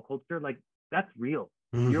ball culture, like that's real.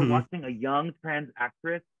 You're watching a young trans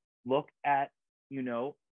actress look at, you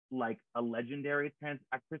know, like a legendary trans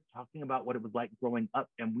actress talking about what it was like growing up,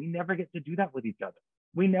 and we never get to do that with each other.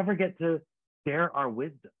 We never get to share our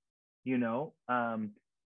wisdom, you know,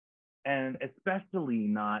 and especially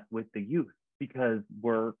not with the youth, because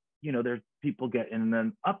we're, you know, there's people get in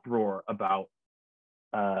an uproar about,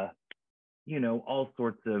 you know, all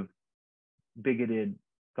sorts of bigoted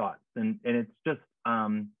thoughts, and it's just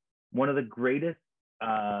one of the greatest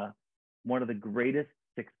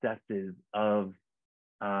successes of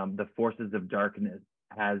the forces of darkness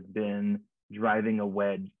has been driving a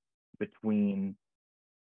wedge between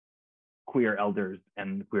queer elders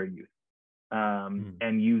and queer youth,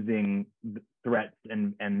 and using threats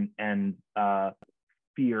and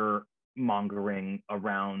fear mongering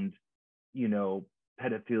around, you know,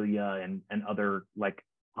 pedophilia and other like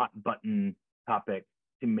hot button topics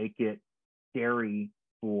to make it scary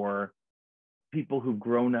for people who've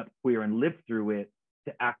grown up queer and lived through it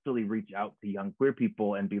to actually reach out to young queer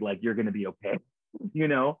people and be like, you're going to be okay, you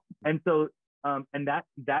know? And so, and that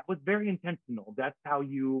was very intentional. That's how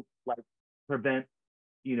you like prevent,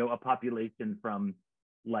 you know, a population from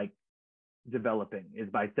like developing, is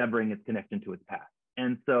by severing its connection to its past.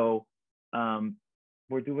 And so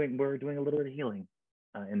we're doing a little bit of healing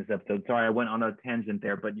in this episode. Sorry, I went on a tangent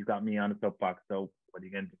there, but you got me on a soapbox. So what are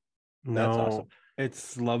you going to do? That's awesome.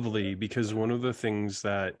 It's lovely, because one of the things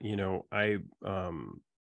that, you know, I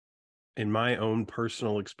in my own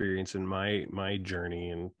personal experience, in my journey,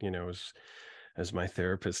 and, you know, as my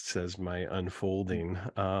therapist says, my unfolding,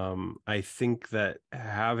 I think that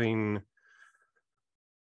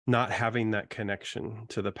not having that connection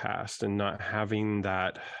to the past, and not having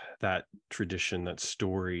that tradition, that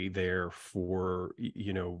story there for,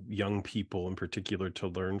 you know, young people in particular to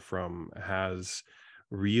learn from, has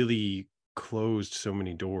really closed so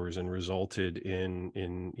many doors and resulted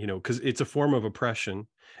in, you know, because it's a form of oppression,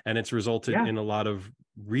 and it's resulted in a lot of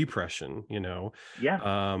repression, you know.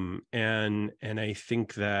 And I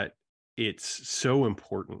think that it's so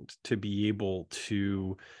important to be able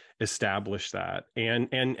to establish that, and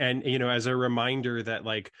you know, as a reminder that,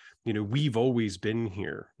 like, you know, we've always been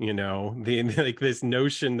here, you know, like this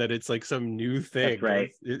notion that it's like some new thing. That's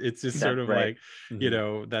right. It's just sort of like, you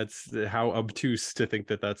know, that's how obtuse to think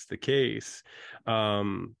that that's the case.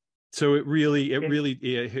 So it really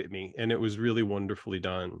hit me, and it was really wonderfully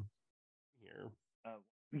done here.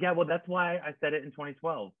 Yeah, well, that's why I said it in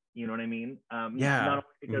 2012. You know what I mean? Not only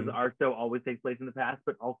because our show always takes place in the past,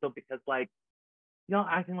 but also because, like, you know,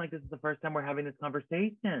 acting like this is the first time we're having this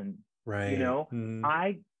conversation. Right. You know,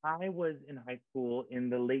 I was in high school in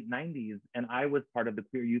the late 90s, and I was part of the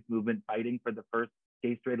queer youth movement fighting for the first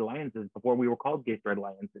gay straight alliances before we were called gay straight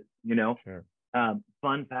alliances, you know? Sure.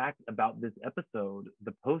 Fun fact about this episode,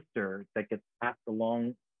 the poster that gets passed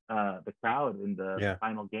along the crowd in the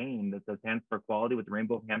final game that says "Hands for Equality" with the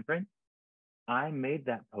rainbow handprint, I made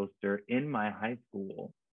that poster in my high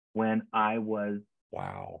school when I was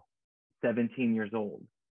 17 years old,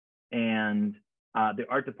 and the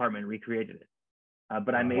art department recreated it.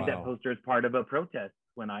 But I made that poster as part of a protest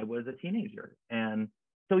when I was a teenager. And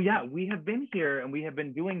so, yeah, we have been here and we have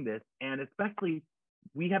been doing this. And especially,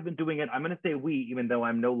 we have been doing it, I'm going to say we, even though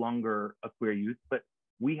I'm no longer a queer youth, but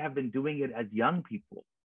we have been doing it as young people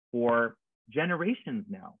for generations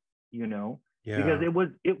now, you know, because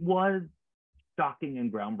it was shocking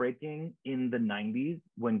and groundbreaking in the 90s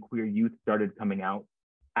when queer youth started coming out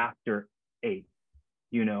after AIDS,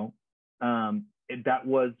 you know. That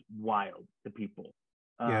was wild to people.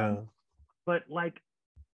 But like,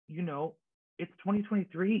 you know, it's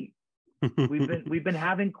 2023. We've been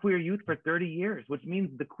having queer youth for 30 years, which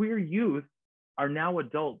means the queer youth are now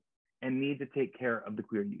adults and need to take care of the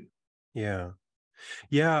queer youth. Yeah.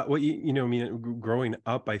 Well, you know, I mean, growing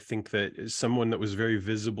up, I think that someone that was very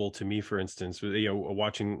visible to me, for instance, was, you know,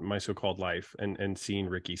 watching My So-Called Life and seeing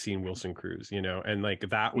Ricky, seeing Wilson Cruz, you know, and like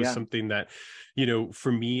that was something that, you know,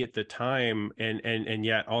 for me at the time, and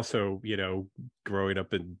yet also, you know, growing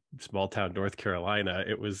up in small town North Carolina,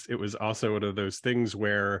 it was also one of those things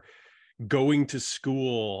where going to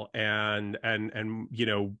school and you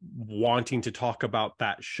know, wanting to talk about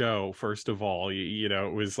that show, first of all, you know,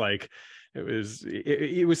 it was like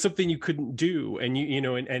it was something you couldn't do. And you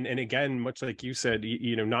know, and again, much like you said,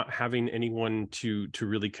 you know, not having anyone to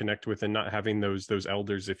really connect with, and not having those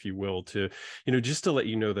elders, if you will, to, you know, just to let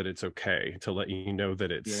you know that it's okay, to let you know that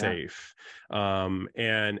it's safe.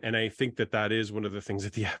 And I think that is one of the things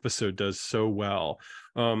that the episode does so well.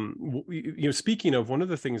 You know, speaking of, one of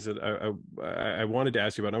the things that I wanted to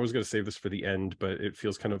ask you about, and I was going to save this for the end, but it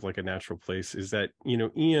feels kind of like a natural place, is that, you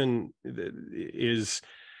know, Ian is,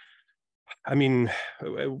 I mean,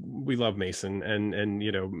 we love Mason, and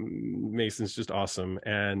you know, Mason's just awesome,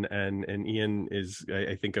 and Ian is,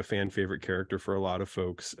 I think, a fan favorite character for a lot of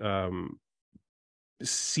folks.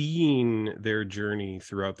 Seeing their journey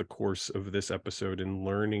throughout the course of this episode and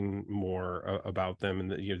learning more about them, and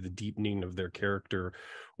the, you know, the deepening of their character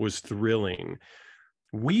was thrilling.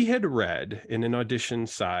 We had read in an audition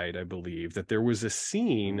side, I believe, that there was a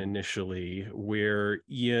scene initially where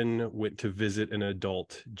Ian went to visit an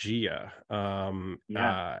adult Gia.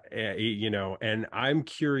 You know, and I'm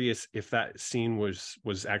curious if that scene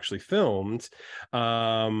was actually filmed,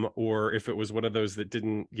 or if it was one of those that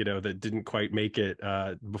didn't quite make it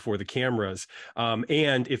before the cameras.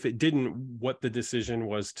 And if it didn't, what the decision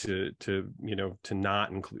was to you know, to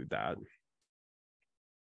not include that.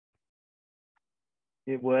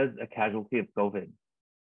 It was a casualty of COVID.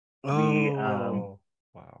 Wow.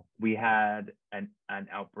 We had an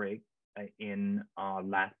outbreak in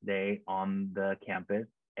last day on the campus,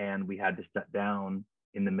 and we had to shut down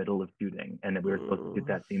in the middle of shooting. And we were supposed to shoot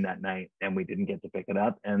that scene that night, and we didn't get to pick it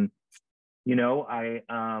up. And you know,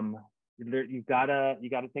 you gotta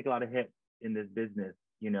take a lot of hits in this business,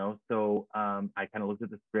 you know. So I kind of looked at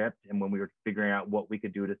the script, and when we were figuring out what we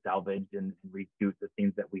could do to salvage and reshoot the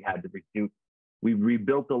scenes that we had to reshoot, we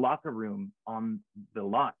rebuilt the locker room on the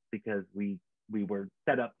lot because we were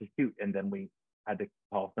set up to shoot, and then we had to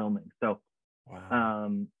call filming. So,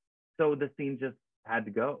 so the scene just had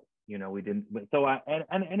to go. You know, we didn't. So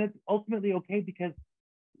and it's ultimately okay, because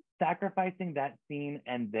sacrificing that scene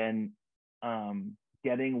and then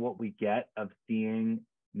getting what we get of seeing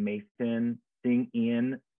Mason, seeing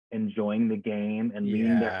Ian enjoying the game and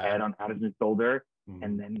leaning their head on Addison's shoulder,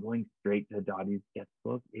 and then going straight to Dottie's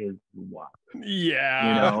sketchbook is wild. Yeah.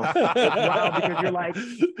 You know, it's wild, because you're like,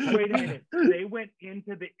 wait a minute, they went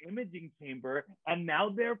into the imaging chamber and now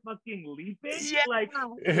they're fucking leaping? Yeah. Like,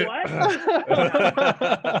 what?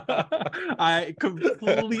 I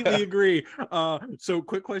completely agree. So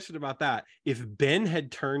quick question about that. If Ben had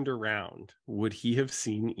turned around, would he have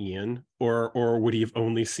seen Ian, or would he have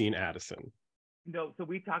only seen Addison? No, so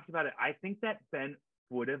we talked about it. I think that Ben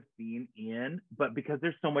would have seen Ian, but because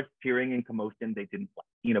there's so much cheering and commotion, they didn't,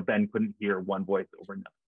 you know, Ben couldn't hear one voice over another.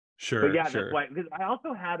 Sure. But yeah, sure. That's why, because I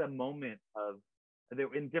also had a moment of,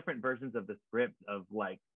 there in different versions of the script, of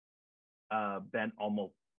like Ben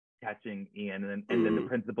almost catching Ian, and then the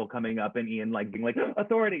principal coming up and Ian like being like,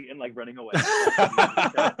 authority, and like running away.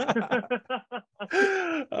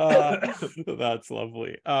 That's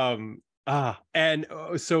lovely. And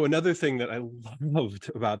so another thing that I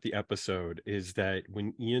loved about the episode is that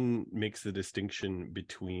when Ian makes the distinction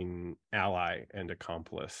between ally and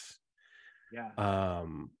accomplice,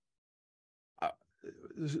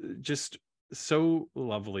 just so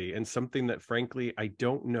lovely, and something that frankly I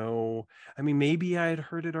don't know. I mean, maybe I had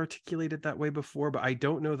heard it articulated that way before, but I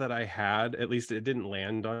don't know that I had. At least it didn't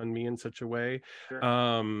land on me in such a way.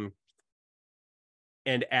 Sure.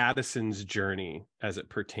 And Addison's journey as it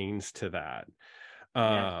pertains to that.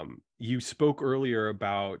 you spoke earlier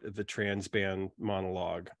about the trans band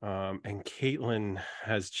monologue, and Caitlin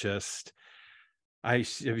has just,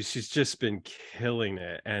 she's just been killing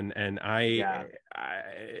it, and Yeah.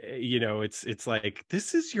 you know, it's like,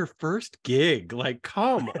 this is your first gig, like,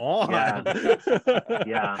 come Yeah. on.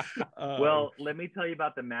 Yeah. um, Well, let me tell you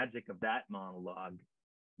about the magic of that monologue.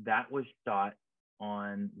 That was shot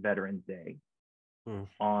on Veterans Day, mm,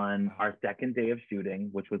 on our second day of shooting,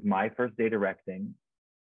 which was my first day directing.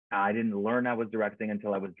 I didn't learn I was directing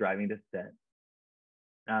until I was driving to set.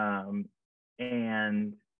 And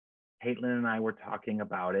Caitlin and I were talking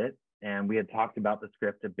about it, and we had talked about the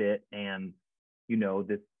script a bit, and you know,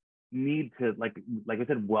 this need to, like I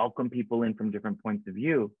said, welcome people in from different points of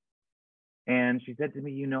view. And she said to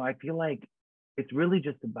me, you know, I feel like it's really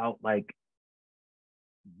just about, like,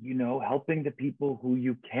 you know, helping the people who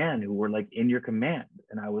you can, who were like in your command.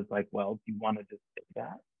 And I was like, well, do you want to just say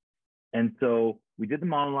that? And so we did the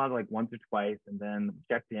monologue like once or twice, and then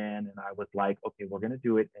checked in, and I was like, okay, we're going to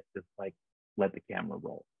do it. And just like, let the camera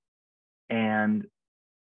roll. And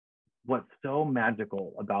what's so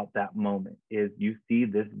magical about that moment is you see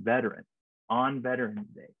this veteran on Veterans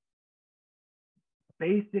Day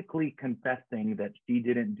basically confessing that she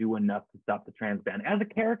didn't do enough to stop the trans ban as a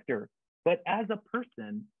character, but as a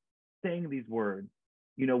person saying these words,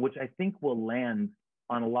 you know, which I think will land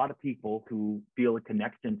on a lot of people who feel a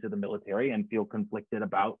connection to the military and feel conflicted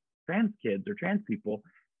about trans kids or trans people.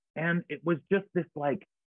 And it was just this, like,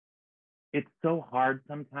 it's so hard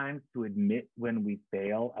sometimes to admit when we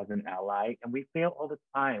fail as an ally, and we fail all the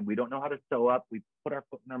time. We don't know how to show up. We put our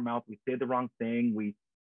foot in our mouth. We say the wrong thing. We,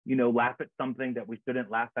 you know, laugh at something that we shouldn't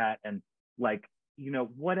laugh at, and, like, you know,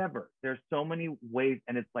 whatever. There's so many ways,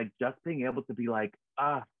 and it's like just being able to be like,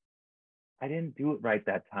 I didn't do it right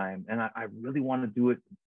that time, and I really want to do it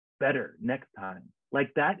better next time.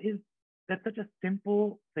 Like, that's such a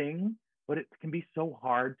simple thing, but it can be so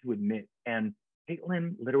hard to admit. And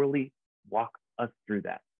Caitlin literally walk us through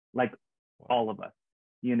that, like, all of us,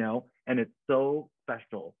 you know, and it's so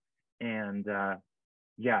special. And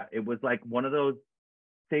yeah, it was like one of those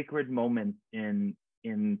sacred moments in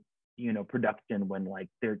you know, production, when, like,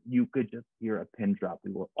 there, you could just hear a pin drop.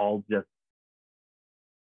 We were all just,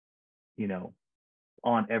 you know,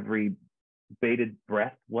 on every bated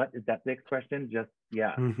breath. What is that the expression? Just,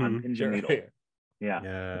 yeah, on pins and needles.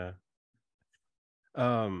 Yeah.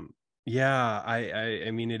 yeah. Yeah, I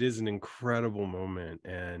mean, it is an incredible moment,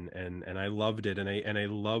 and I loved it, and I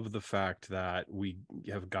love the fact that we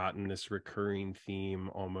have gotten this recurring theme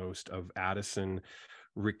almost of Addison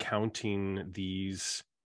recounting these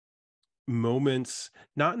moments,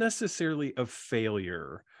 not necessarily of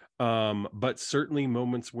failure, but certainly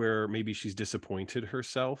moments where maybe she's disappointed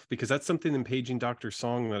herself, because that's something in Paging Dr.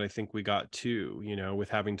 Song that I think we got too, you know, with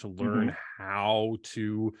having to learn how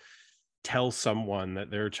to tell someone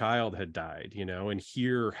that their child had died, you know, and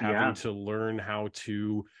here having Yeah. to learn how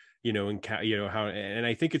to, you know, and you know how, and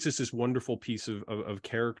I think it's just this wonderful piece of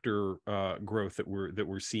character growth that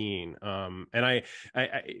we're seeing. And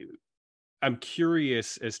I'm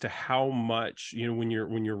curious as to how much, you know, when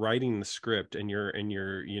you're writing the script and you're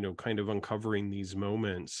you know, kind of uncovering these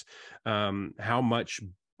moments, how much,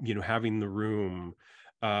 you know, having the room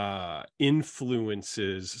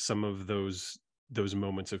influences some of those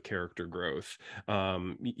moments of character growth.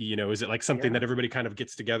 You know, is it like something that Yeah. everybody kind of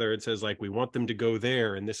gets together and says, like, we want them to go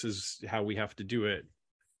there and this is how we have to do it?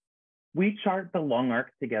 We chart the long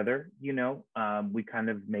arc together, you know. We kind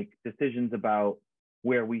of make decisions about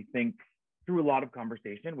where we think, through a lot of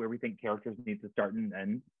conversation, where we think characters need to start and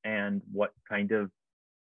end, and what kind of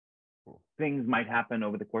things might happen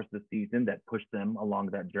over the course of the season that push them along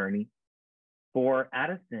that journey. For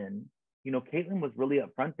Addison, you know, Caitlin was really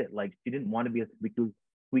upfront that, like, she didn't want to be a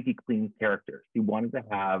squeaky clean character. She wanted to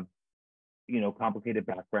have, you know, complicated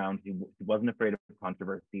background. She wasn't afraid of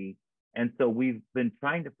controversy. And so we've been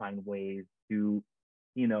trying to find ways to,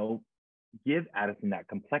 you know, give Addison that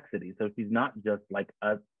complexity. So she's not just like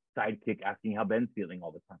a sidekick asking how Ben's feeling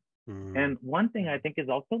all the time. And one thing I think is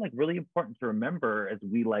also, like, really important to remember as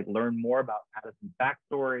we, like, learn more about Addison's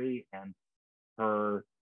backstory and her,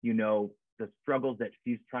 you know, the struggles that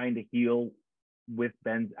she's trying to heal with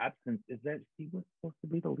Ben's absence, is that she was supposed to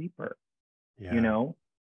be the leaper, Yeah. you know?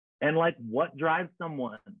 And, like, what drives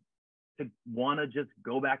someone to want to just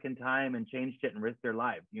go back in time and change shit and risk their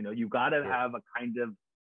lives? You know, you got to have a kind of,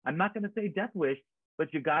 I'm not going to say death wish,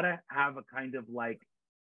 but you got to have a kind of, like,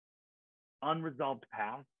 unresolved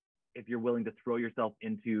past if you're willing to throw yourself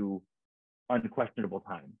into unquestionable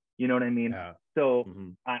time. You know what I mean? Yeah. So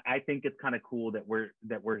I think it's kind of cool that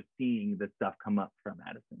we're seeing this stuff come up from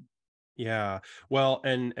Addison. Yeah. Well,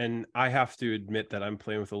 and I have to admit that I'm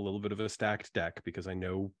playing with a little bit of a stacked deck because I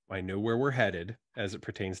know where we're headed as it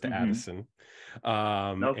pertains to Mm-hmm. Addison.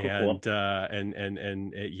 Oh, cool.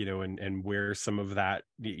 And where some of that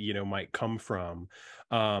might come from.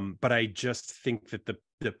 But I just think that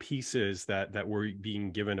the pieces that were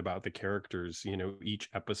being given about the characters, each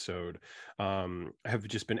episode, have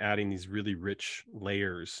just been adding these really rich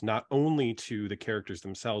layers, not only to the characters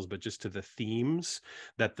themselves, but just to the themes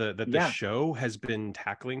that the Yeah, show has been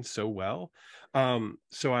tackling so well.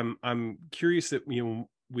 So I'm curious that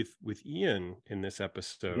with Ian in this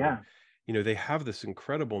episode, yeah, they have this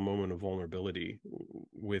incredible moment of vulnerability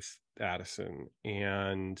with Addison,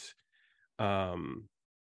 and um,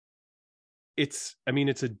 it's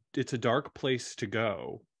a dark place to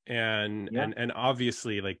go. And yeah, and and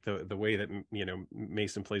obviously, like the way that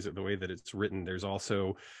Mason plays it, the way that it's written, there's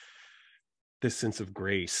also this sense of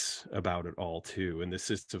grace about it all too, and this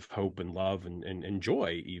sense of hope and love and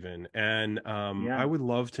joy even. And I yeah, would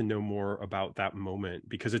love to know more about that moment,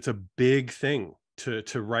 because it's a big thing to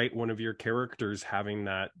write one of your characters having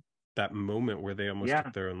that moment where they almost took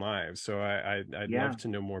yeah, their own lives. So I'd love yeah. to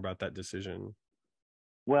know more about that decision.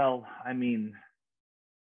 Well, I mean,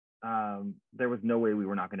 there was no way we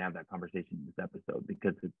were not going to have that conversation in this episode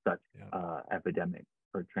because it's such Yeah. epidemic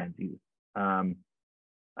for trans youth. Um,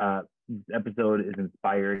 this episode is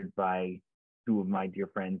inspired by two of my dear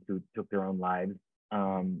friends who took their own lives,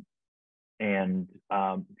 and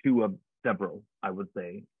two of several, I would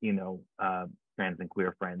say, trans and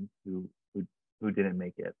queer friends who didn't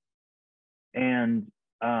make it, and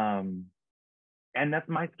um, and that's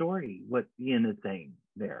my story. What Ian is saying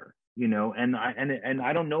there, and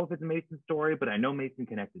I don't know if it's Mason's story, but I know Mason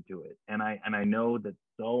connected to it, and I know that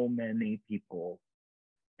so many people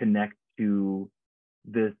connect to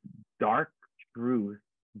this dark truth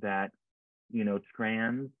that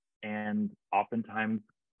trans and oftentimes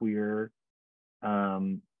queer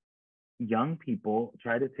um, young people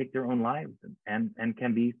try to take their own lives and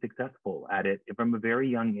can be successful at it from a very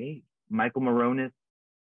young age. Michael Moronis,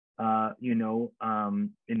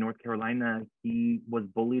 in North Carolina, he was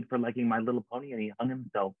bullied for liking My Little Pony, and he hung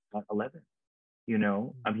himself at 11. He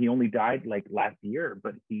only died like last year,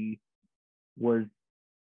 but he was,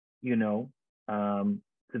 you know,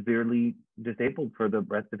 severely disabled for the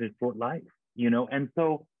rest of his short life. And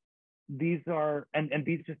so these are, and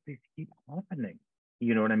these keep happening.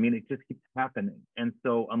 You know what I mean? It just keeps happening. And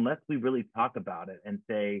so unless we really talk about it and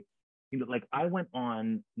say, like I went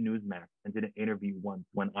on Newsmax and did an interview once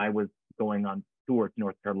when I was going on tour to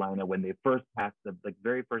North Carolina when they first passed the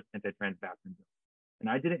very first anti-trans bathroom bill. And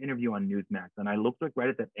I did an interview on Newsmax, and I looked like right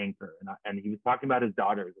at that anchor, and he was talking about his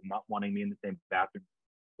daughters and not wanting me in the same bathroom.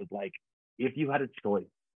 It was like, if you had a choice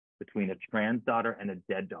between a trans daughter and a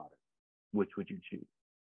dead daughter, which would you choose?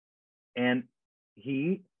 And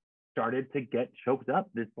he started to get choked up,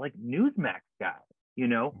 this like Newsmax guy,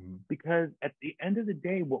 because at the end of the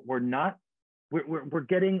day, what we're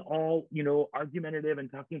getting all, argumentative and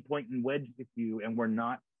talking point and wedge with you, and we're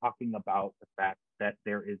not talking about the fact that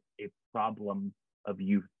there is a problem of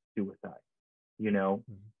youth suicide,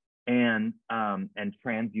 and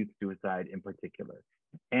trans youth suicide in particular.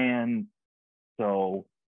 And so,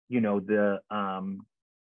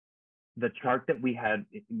 the chart that we had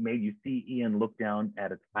made, you see Ian look down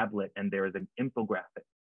at a tablet, and there is an infographic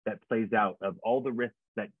that plays out of all the risks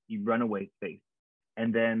that runaways face.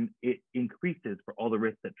 And then it increases for all the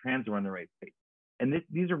risks that trans runaways face. And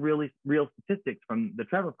these are really real statistics from the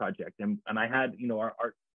Trevor Project. And I had,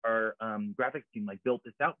 our graphics team like built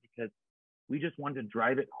this out because we just wanted to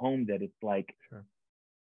drive it home that it's like, Sure.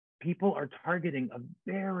 People are targeting a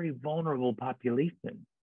very vulnerable population,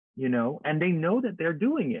 and they know that they're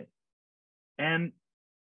doing it. And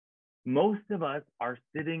most of us are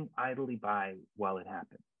sitting idly by while it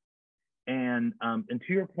happens. And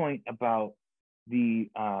to your point about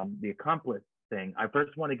the accomplice thing, I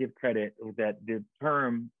first want to give credit that the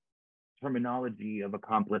terminology of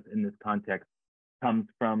accomplice in this context comes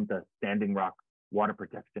from the Standing Rock water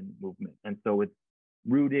protection movement. And so it's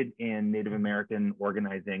rooted in Native American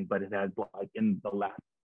organizing, but it has, like, in the last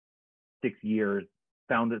 6 years,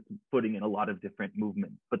 found its footing in a lot of different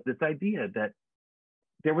movements. But this idea that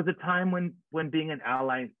there was a time when being an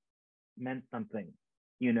ally meant something,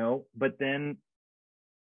 but then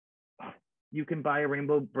you can buy a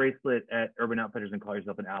rainbow bracelet at Urban Outfitters and call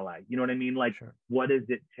yourself an ally. You know what I mean? Like, Sure. What does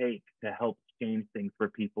it take to help change things for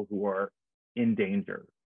people who are in danger?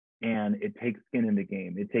 And it takes skin in the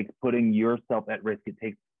game. It takes putting yourself at risk. It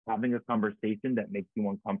takes having a conversation that makes you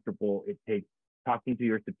uncomfortable. It takes talking to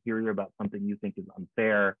your superior about something you think is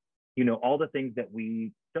unfair. All the things that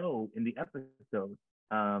we show in the episode.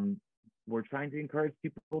 we're trying to encourage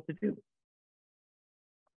people to do.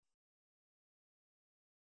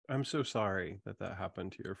 I'm so sorry that that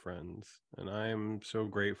happened to your friends, and I'm so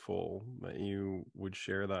grateful that you would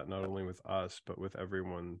share that not only with us but with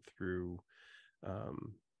everyone through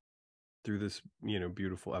through this, you know,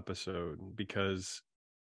 beautiful episode. Because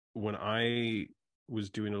when I was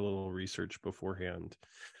doing a little research beforehand,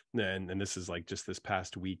 and this is like just this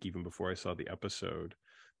past week, even before I saw the episode,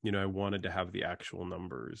 you know, I wanted to have the actual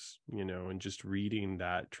numbers, you know, and just reading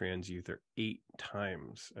that trans youth are 8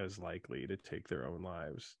 times as likely to take their own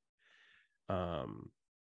lives.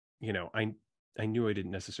 You know, I knew I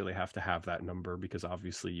didn't necessarily have to have that number, because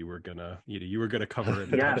obviously you were gonna, you know, you were gonna cover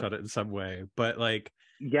it and touch on it in some way. But like,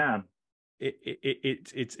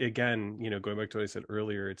 it's again, you know, going back to what I said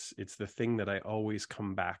earlier, it's the thing that I always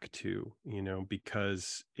come back to, you know,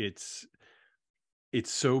 because it's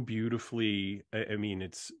so beautifully, I mean,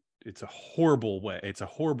 it's a horrible way, it's a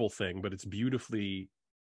horrible thing, but it's beautifully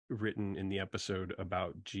written in the episode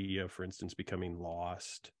about Gia, for instance, becoming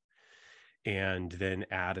lost, and then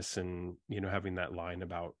Addison, you know, having that line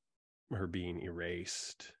about her being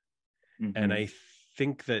erased. Mm-hmm. And I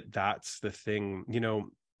think that that's the thing, you know,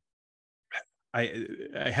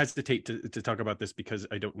 I hesitate to talk about this because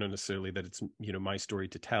I don't know necessarily that it's, you know, my story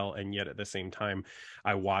to tell. And yet at the same time,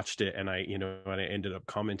 I watched it and I ended up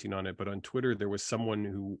commenting on it. But on Twitter, there was someone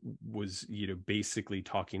who was, you know, basically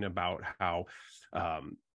talking about how,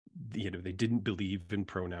 you know, they didn't believe in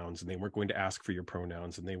pronouns and they weren't going to ask for your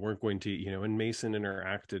pronouns and they weren't going to, you know, and Mason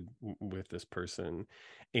interacted with this person.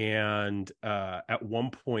 And at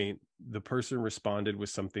one point, the person responded with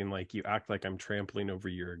something like, "You act like I'm trampling over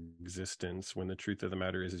your existence, when the truth of the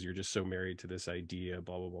matter is you're just so married to this idea,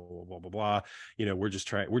 blah, blah, blah, blah, blah, blah, blah. You know,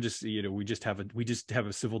 you know, we just have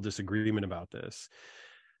a civil disagreement about this."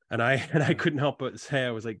 And I couldn't help but say,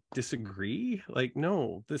 I was like, disagree? Like,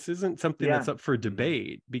 no, this isn't something that's up for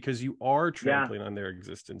debate, because you are trampling on their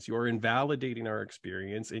existence. You are invalidating our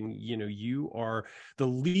experience. And, you know, you are, the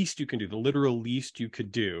least you can do, the literal least you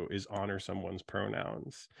could do is honor someone's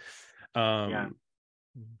pronouns.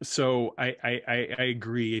 So I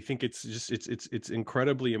agree. I think it's just, it's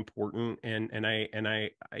incredibly important. And I,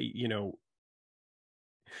 you know,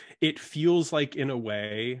 it feels like, in a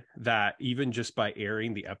way, that even just by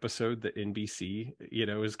airing the episode, that NBC, you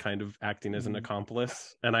know, is kind of acting as an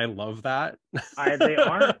accomplice, and I love that. They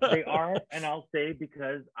are, and I'll say,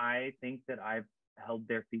 because I think that I've held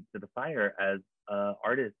their feet to the fire as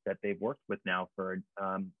artists that they've worked with now for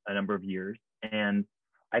a number of years, and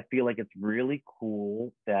I feel like it's really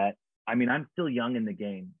cool that, I mean, I'm still young in the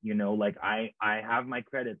game, you know, like I have my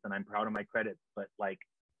credits and I'm proud of my credits, but like,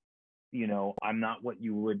 you know, I'm not what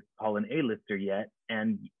you would call an A-lister yet.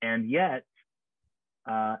 And yet,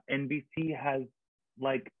 NBC has,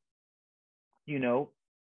 like, you know,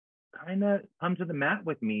 kind of come to the mat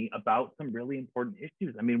with me about some really important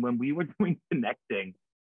issues. I mean, when we were doing Connecting,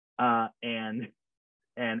 and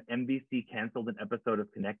NBC canceled an episode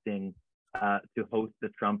of Connecting to host the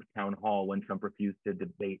Trump town hall when Trump refused to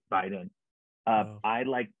debate Biden.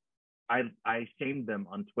 I shamed them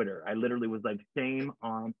on Twitter. I literally was like, shame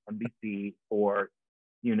on NBC for,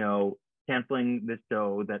 you know, canceling this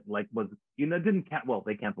show that, like, was, you know, they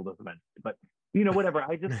canceled us eventually, but, you know, whatever.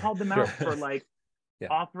 I just called them out for, like,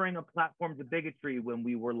 offering a platform to bigotry when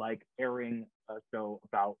we were, like, airing a show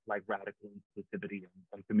about, like, radical inclusivity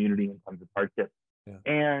and community in terms of hardship.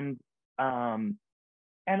 And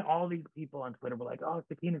all these people on Twitter were like, "Oh,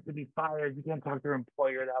 Shakina should be fired. You can't talk to your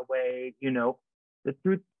employer that way." You know, the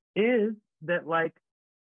truth is that, like,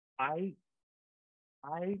 I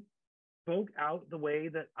spoke out the way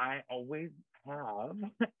that I always have,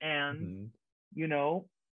 and you know,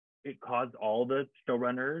 it caused all the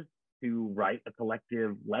showrunners to write a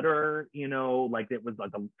collective letter. You know, like it was a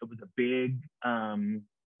big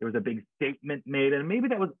there was a big statement made, and maybe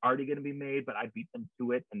that was already going to be made, but I beat them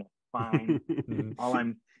to it, and that's fine. All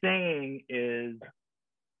I'm saying is,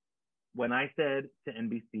 when I said to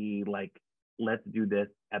NBC, like, let's do this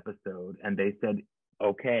episode, and they said,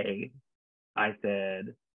 okay, I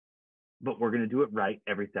said, but we're going to do it right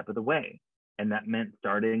every step of the way. And that meant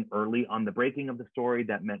starting early on the breaking of the story.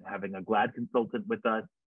 That meant having a GLAAD consultant with us,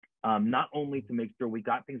 not only to make sure we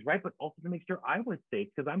got things right, but also to make sure I was safe,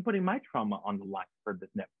 because I'm putting my trauma on the line for this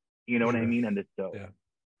network. You know what I mean? And this show.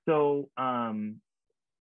 So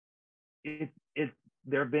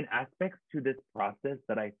there have been aspects to this process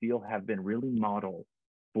that I feel have been really model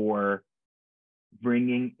for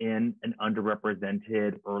bringing in an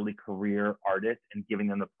underrepresented early career artist and giving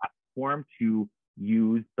them the platform to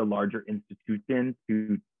use the larger institution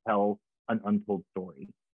to tell an untold story.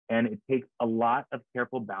 And it takes a lot of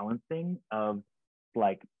careful balancing of,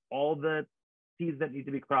 like, all the T's that need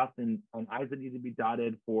to be crossed and I's that need to be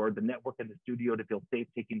dotted for the network and the studio to feel safe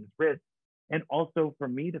taking this risk. And also for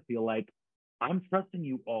me to feel like I'm trusting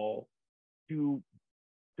you all to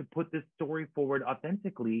put this story forward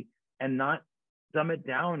authentically and not dumb it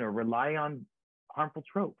down or rely on harmful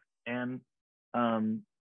tropes. And,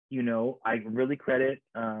 you know, I really credit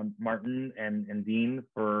Martin and Dean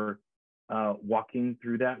for walking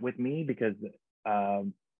through that with me, because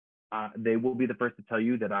they will be the first to tell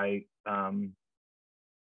you that I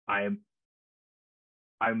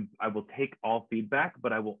will take all feedback,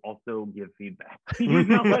 but I will also give feedback. You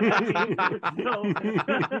know what I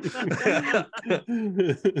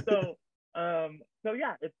mean? So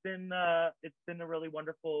yeah, it's been a really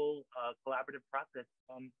wonderful collaborative process.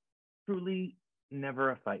 Truly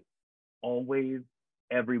never a fight. Always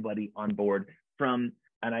everybody on board. And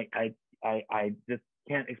I just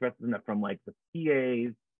can't express this enough, from like the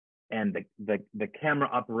PAs and the camera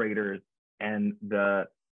operators and the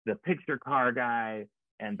picture car guy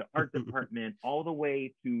and the art department, all the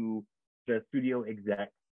way to the studio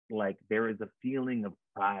exec. Like, there is a feeling of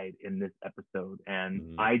pride in this episode,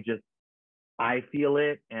 and I feel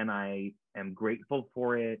it, and I am grateful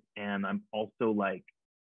for it, and I'm also like,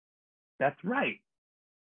 that's right,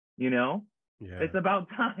 you know? Yeah. It's about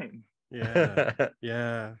time.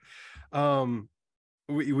 Yeah.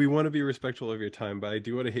 We want to be respectful of your time, but I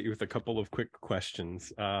do want to hit you with a couple of quick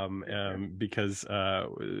questions, because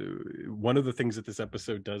one of the things that this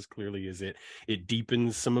episode does clearly is it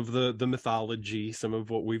deepens some of the mythology, some of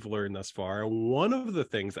what we've learned thus far. One of the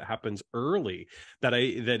things that happens early that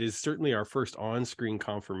is certainly our first on-screen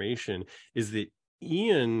confirmation is that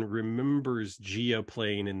Ian remembers Gia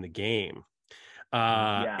playing in the game.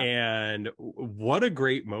 And what a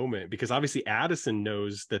great moment, because obviously Addison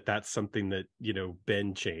knows that that's something that, you know,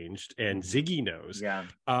 Ben changed, and Ziggy knows.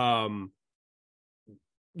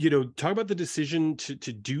 You know, talk about the decision to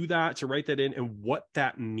do that, to write that in, and what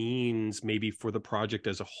that means maybe for the project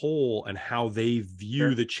as a whole, and how they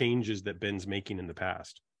view the changes that Ben's making in the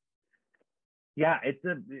past. Yeah, it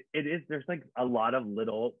is. There's like a lot of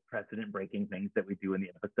little precedent breaking things that we do in the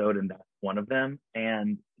episode, and that's one of them.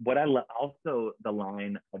 And what I also, the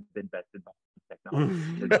line, "I've been bested by technology,"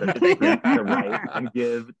 is such a gift to write and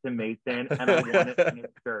give to Mason, and I want it in his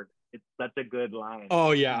shirt. It's such a good line.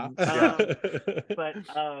 Oh yeah.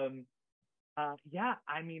 Yeah,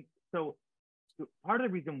 I mean, so part of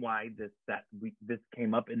the reason why this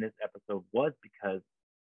came up in this episode was because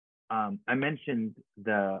I mentioned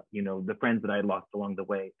the friends that I had lost along the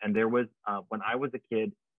way. And there was, when I was a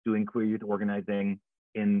kid doing queer youth organizing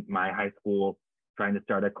in my high school, trying to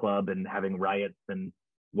start a club and having riots and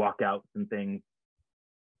walkouts and things.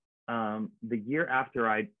 The year after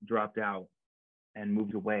I dropped out and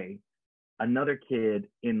moved away, another kid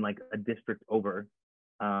in like a district over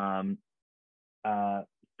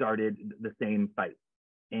started the same fight.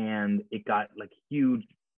 And it got like huge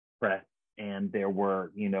press. And there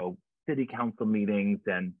were, you know, city council meetings,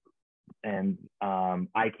 and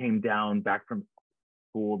I came down back from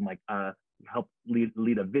school and like helped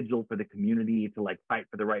lead a vigil for the community to like fight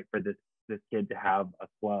for the right for this kid to have a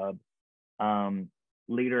club.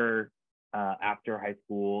 Later, after high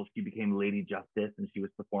school, she became Lady Justice, and she was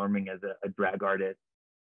performing as a drag artist.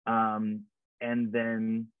 And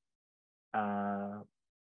then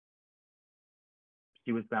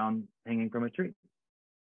she was found hanging from a tree.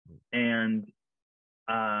 And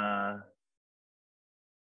I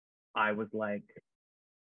was like,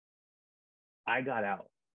 I got out,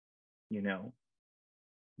 you know,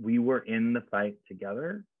 we were in the fight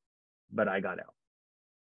together, but I got out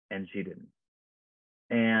and she didn't.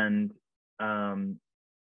 And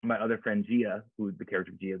my other friend Gia, who the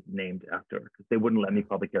character Gia is named after, because they wouldn't let me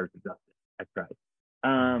call the character Justice. I tried.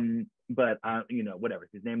 But you know, whatever,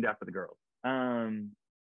 she's named after the girls.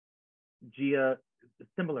 Gia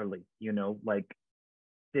similarly, you know, like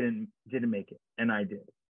didn't make it, and I did.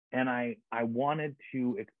 And I wanted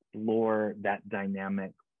to explore that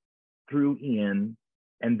dynamic through Ian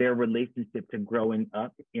and their relationship to growing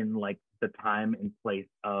up in like the time and place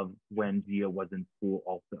of when Gia was in school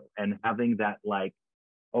also, and having that like,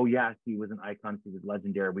 oh yeah, she was an icon, she was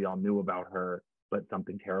legendary, we all knew about her, but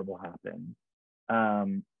something terrible happened.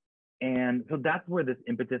 And so that's where this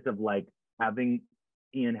impetus of like having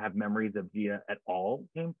Ian have memories of Gia at all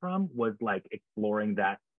came from, was like exploring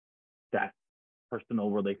that personal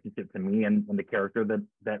relationship to me and the character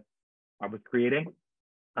that I was creating.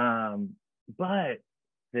 But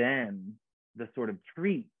then the sort of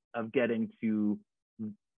treat of getting to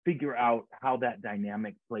figure out how that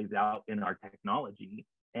dynamic plays out in our technology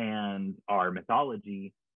and our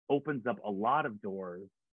mythology opens up a lot of doors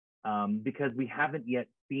because we haven't yet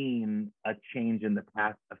seen a change in the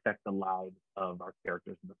past affect the lives of our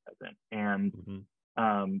characters in the present. And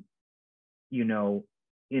you know,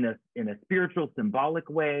 in a spiritual, symbolic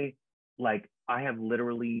way, like I have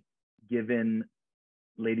literally given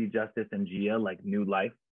Lady Justice and Gia like new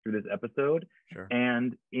life through this episode. Sure.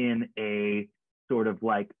 And in a sort of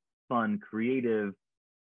like fun, creative,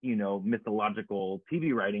 you know, mythological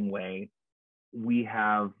TV writing way, we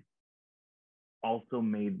have also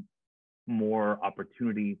made more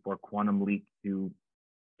opportunity for Quantum Leap to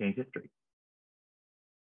change history.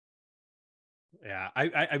 Yeah,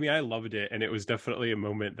 I mean, I loved it, and it was definitely a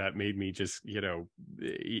moment that made me just, you know,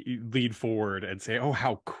 lead forward and say, "Oh,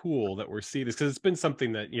 how cool that we're seeing this!" Because it's been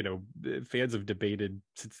something that, you know, fans have debated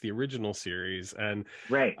since the original series, and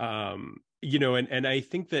right, you know, and I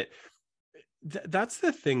think that that's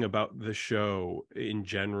the thing about the show in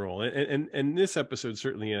general, and this episode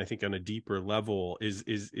certainly, and I think on a deeper level, is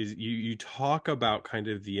you talk about kind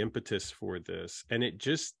of the impetus for this, and it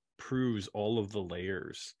just proves all of the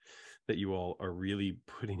layers that you all are really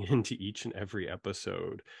putting into each and every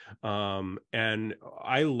episode. And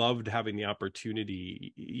I loved having the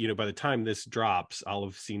opportunity, you know, by the time this drops, I'll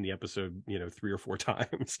have seen the episode, you know, 3 or 4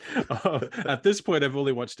 times. At this point, I've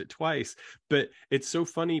only watched it twice, but it's so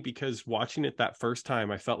funny because watching it that first time,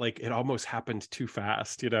 I felt like it almost happened too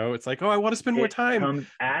fast. You know, it's like, oh, I want to spend more time. Comes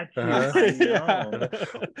at you. I know.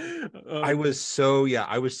 I was so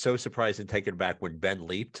surprised and taken aback when Ben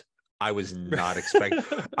leaped. I was not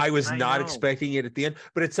expecting it at the end,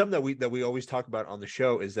 but it's something that we always talk about on the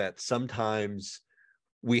show, is that sometimes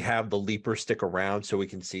we have the leaper stick around so we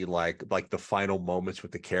can see like the final moments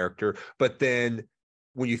with the character. But then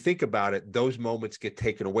when you think about it, those moments get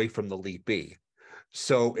taken away from the leapee.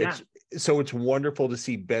 So it's wonderful to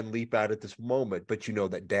see Ben leap out at this moment, but you know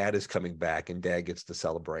that Dad is coming back and Dad gets to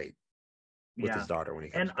celebrate with his daughter when he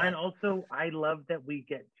comes back. And also I love that we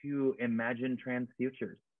get to imagine trans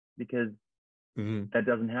futures, because that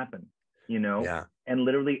doesn't happen, you know? Yeah. And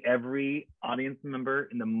literally every audience member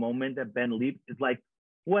in the moment that Ben leaps is like,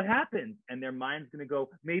 what happened? And their mind's going to go,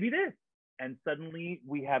 maybe this. And suddenly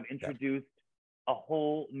we have introduced a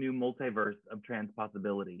whole new multiverse of trans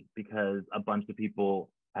possibility, because a bunch of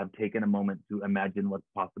people have taken a moment to imagine what's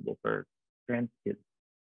possible for trans kids.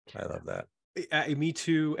 I love that. Me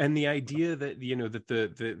too. And the idea that, you know, that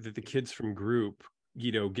the kids from Group,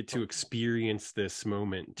 you know, get to experience this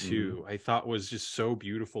moment too, I thought was just so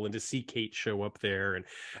beautiful. And to see Kate show up there, and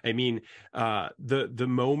I mean, the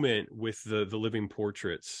moment with the living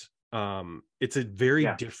portraits, it's a very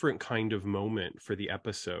different kind of moment for the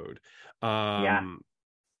episode.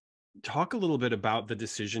 Talk a little bit about the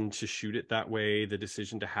decision to shoot it that way, the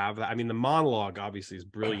decision to have that. I mean, the monologue obviously is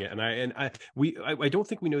brilliant, and I don't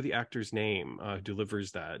think we know the actor's name who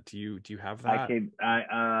delivers that. Do you have that?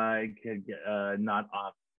 I could get not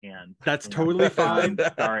offhand. That's totally fine.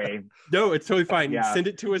 Sorry. No, it's totally fine. Yeah. Send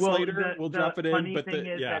it to us later. We'll drop it in. Funny thing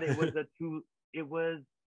is that it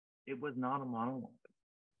was not a monologue.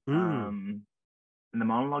 And the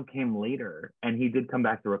monologue came later, and he did come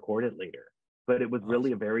back to record it later. But it was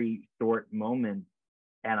really a very short moment.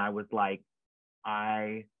 And I was like,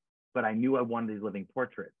 but I knew I wanted these living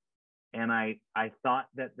portraits. And I thought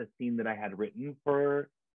that the scene that I had written for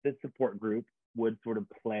the support group would sort of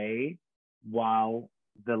play while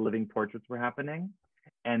the living portraits were happening.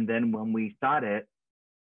 And then when we shot it,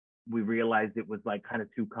 we realized it was like kind of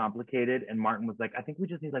too complicated. And Martin was like, I think we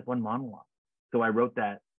just need like one monologue. So I wrote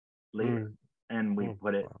that later. And we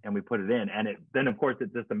put it in, and then of course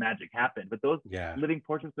just the magic happened. But those living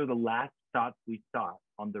portraits are the last shots we shot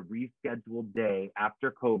on the rescheduled day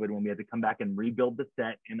after COVID, when we had to come back and rebuild the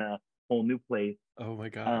set in a whole new place. Oh my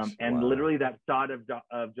gosh! And literally that shot of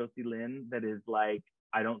Josie Lynn, that is like,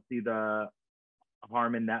 I don't see the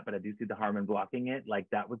harm in that, but I do see the harm in blocking it. Like,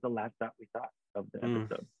 that was the last shot we shot of the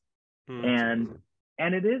episode. And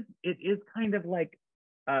it is kind of like,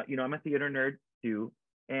 you know, I'm a theater nerd too,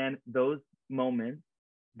 and those moments,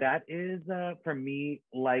 that is for me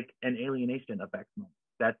like an alienation effects moment.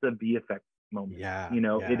 That's a VFX moment.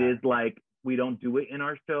 It is like, we don't do it in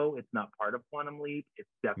our show. It's not part of Quantum Leap. It's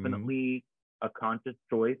definitely a conscious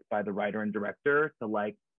choice by the writer and director to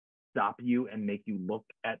like stop you and make you look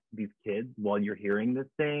at these kids while you're hearing this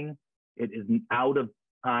thing. It is out of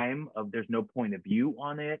time, there's no point of view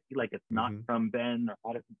on it. Like, it's not from Ben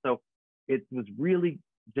or Addison. So it was really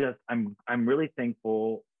just, I'm really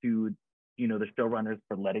thankful to, you know, the showrunners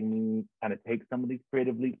for letting me kind of take some of these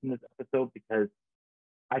creative leaps in this episode, because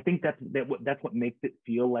I think that's what makes it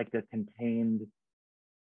feel like a contained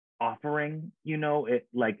offering. You know,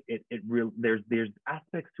 there's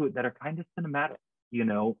aspects to it that are kind of cinematic, you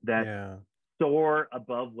know, that soar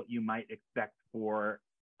above what you might expect for,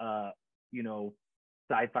 you know,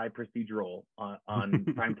 sci-fi procedural on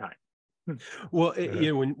primetime. Well,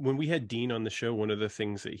 you know, when we had Dean on the show, one of the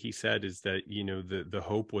things that he said is that, you know, the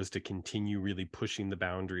hope was to continue really pushing the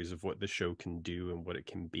boundaries of what the show can do and what it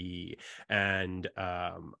can be. And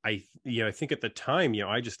I think at the time, you know,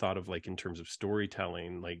 I just thought of like in terms of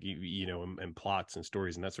storytelling, like you know, and plots and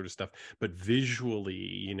stories and that sort of stuff. But visually,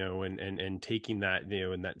 you know, and taking that, you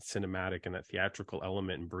know, and that cinematic and that theatrical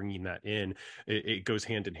element and bringing that in, it goes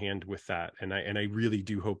hand in hand with that. And I really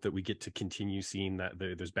do hope that we get to continue seeing that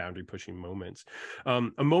those boundary pushing moments.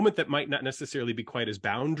 A moment that might not necessarily be quite as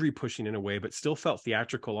boundary pushing in a way, but still felt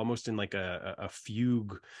theatrical, almost in like a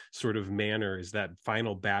fugue sort of manner, is that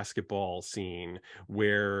final basketball scene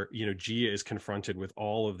where, you know, Gia is confronted with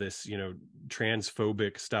all of this, you know,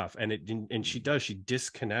 transphobic stuff, and she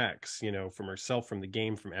disconnects, you know, from herself, from the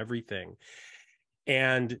game, from everything.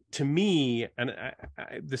 And to me, and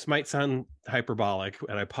this might sound hyperbolic,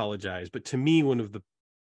 and I apologize, but to me, one of the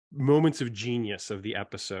moments of genius of the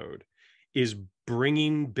episode is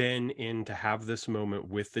bringing Ben in to have this moment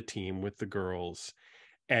with the team, with the girls,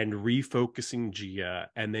 and refocusing Gia,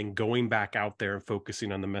 and then going back out there and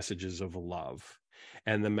focusing on the messages of love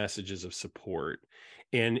and the messages of support.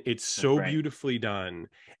 And it's so beautifully done.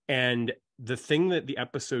 And the thing that the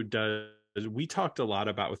episode does, we talked a lot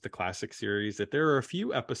about with the classic series, that there are a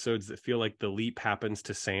few episodes that feel like the leap happens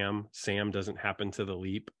to Sam doesn't happen to the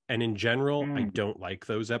leap. And in general, I don't like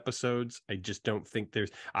those episodes. I just don't think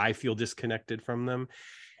I feel disconnected from them.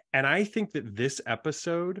 And I think that this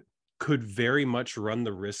episode could very much run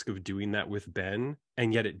the risk of doing that with Ben,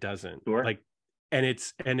 and yet it doesn't. Sure. Like,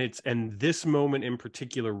 and this moment in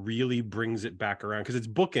particular really brings it back around, because it's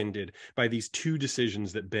bookended by these two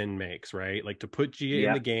decisions that Ben makes, right? Like to put Gia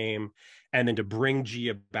in the game, and then to bring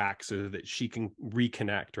Gia back so that she can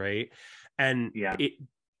reconnect, right? And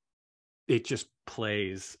it just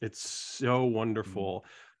plays. It's so wonderful.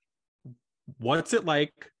 What's it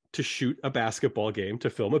like to shoot a basketball game, to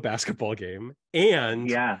film a basketball game,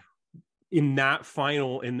 and in that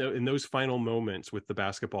final, in those final moments with the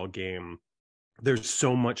basketball game, there's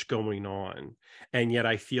so much going on, and yet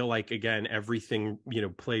I feel like, again, everything, you know,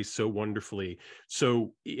 plays so wonderfully.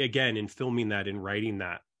 So again, in filming that, in writing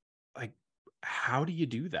that, like, how do you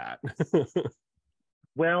do that?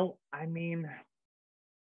 Well, I mean,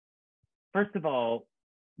 first of all,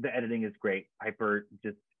 the editing is great. Piper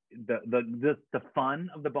just the fun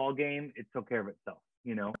of the ball game, it took care of itself,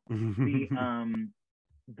 you know.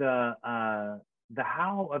 The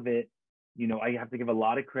how of it, you know, I have to give a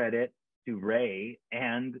lot of credit to Ray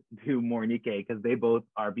and to Monique, because they both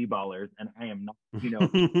are b-ballers and I am not. You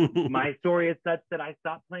know, my story is such that I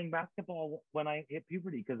stopped playing basketball when I hit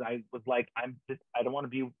puberty, because I was like, I don't want to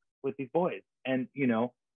be with these boys. And, you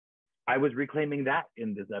know, I was reclaiming that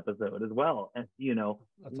in this episode as well. And, you know,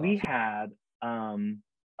 we had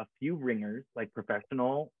a few ringers, like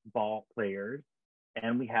professional ball players,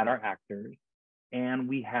 and we had our actors, and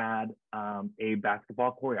we had a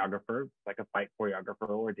basketball choreographer, like a fight choreographer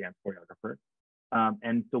or a dance choreographer.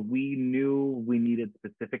 And so we knew we needed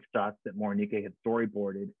specific shots that Monique had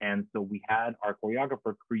storyboarded. And so we had our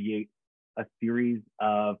choreographer create a series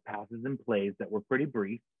of passes and plays that were pretty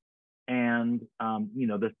brief. And, you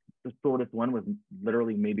know, the shortest one was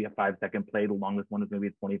literally maybe a 5-second play. The longest one was maybe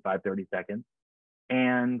 25, 30 seconds.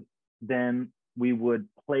 And then we would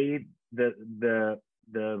play the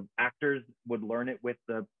actors would learn it with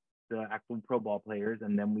the actual pro ball players,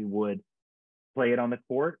 and then we would play it on the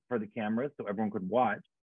court for the cameras so everyone could watch.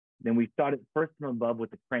 Then we shot it first from above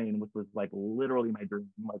with the crane, which was like literally my dream.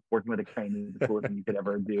 Like working with a crane is the coolest thing you could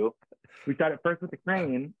ever do. We shot it first with the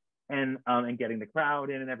crane and getting the crowd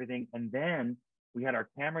in and everything, and then we had our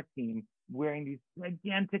camera team wearing these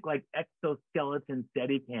gigantic like exoskeleton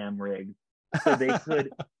Steadicam rigs, so they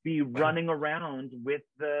could be running around with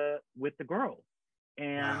the girls.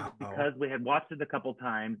 And because we had watched it a couple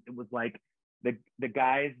times, it was like the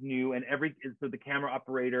guys knew, and so the camera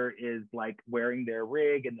operator is like wearing their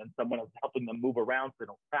rig, and then someone else helping them move around so they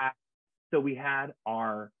don't crash. So we had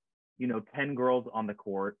our, you know, 10 girls on the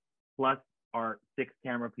court, plus our 6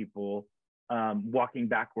 camera people walking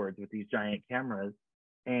backwards with these giant cameras.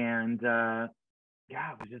 And it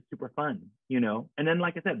was just super fun, you know. And then,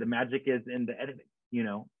 like I said, the magic is in the editing, you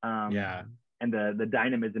know. And the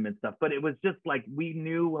dynamism and stuff. But it was just like, we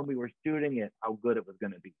knew when we were shooting it how good it was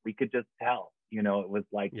going to be. We could just tell, you know, it was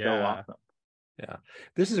like so awesome. Yeah.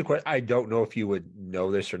 This is a question. I don't know if you would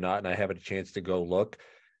know this or not, and I haven't a chance to go look.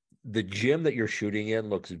 The gym that you're shooting in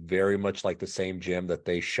looks very much like the same gym that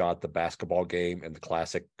they shot the basketball game in the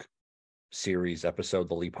classic series episode,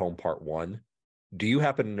 The Leap Home Part 1. Do you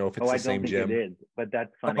happen to know if Oh, it's the I don't same think it gym? is, but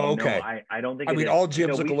that's funny. Oh, No, okay. I don't think I it mean, is. all No,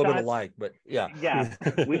 gyms look a we little bit shot. alike, but yeah. Yeah,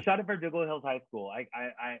 we shot at Verdugo Hills High School.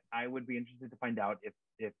 I would be interested to find out if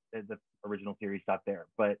the original series shot there.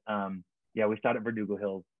 But yeah, we shot at Verdugo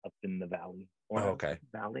Hills up in the valley Oh, or okay.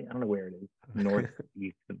 valley. I don't know where it is,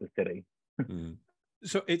 northeast of the city. Mm.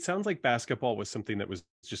 So it sounds like basketball was something that was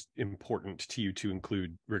just important to you to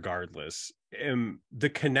include regardless. The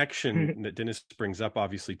connection that Dennis brings up,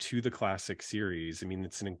 obviously, to the classic series, I mean,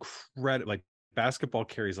 it's an incredible, like, basketball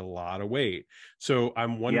carries a lot of weight. So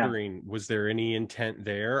I'm wondering, was there any intent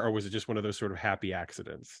there, or was it just one of those sort of happy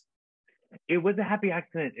accidents? It was a happy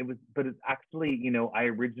accident. But it's actually, I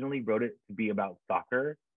originally wrote it to be about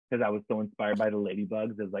soccer because I was so inspired by the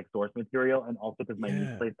Ladybugs as like source material, and also because my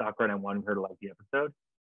niece plays soccer and I wanted her to like the episode.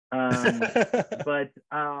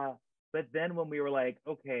 But then when we were like,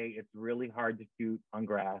 okay, it's really hard to shoot on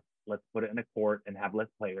grass. Let's put it in a court and have less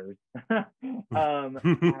players. That's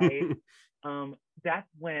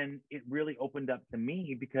when it really opened up to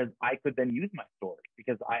me because I could then use my story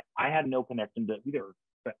because I had no connection to either,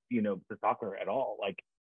 to soccer at all.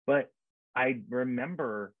 But I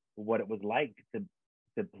remember what it was like to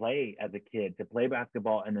play as a kid, to play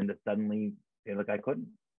basketball, and then to suddenly feel like I couldn't,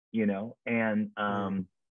 and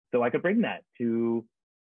so I could bring that to,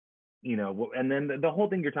 and then the whole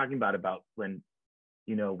thing you're talking about when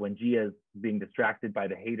Gia's being distracted by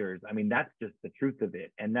the haters. I mean, that's just the truth of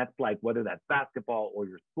it. And that's like, whether that's basketball or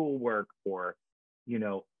your schoolwork or,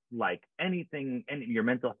 like anything and your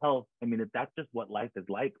mental health. I mean, that's just what life is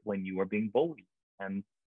like when you are being bullied. And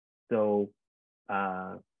so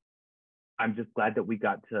I'm just glad that we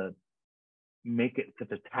got to make it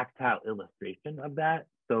such a tactile illustration of that.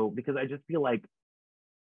 So, because I just feel like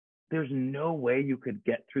there's no way you could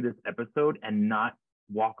get through this episode and not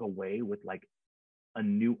walk away with like a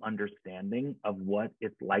new understanding of what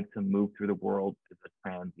it's like to move through the world as a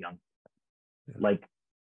trans young person. Yeah. Like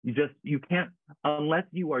you can't, unless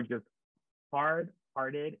you are just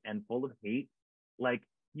hard-hearted and full of hate, like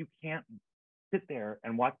you can't sit there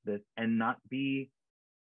and watch this and not be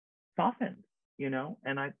softened,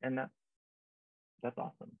 and that's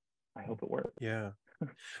awesome. I hope it works. Yeah.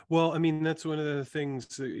 Well, I mean, that's one of the things,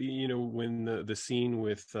 when the scene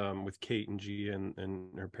with Kate and Gia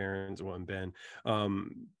and her parents, well, and Ben,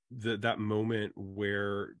 that moment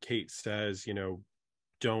where Kate says,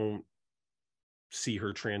 don't see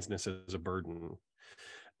her transness as a burden.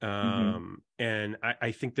 And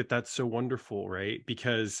I think that's so wonderful, right?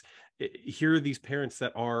 Because here are these parents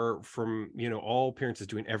that are from, all parents is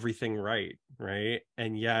doing everything right.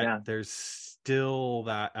 And yet there's still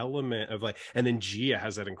that element of like, and then Gia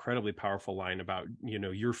has that incredibly powerful line about,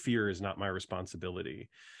 your fear is not my responsibility.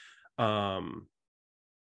 How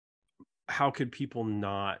could people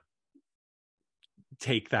not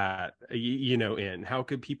take that, in? How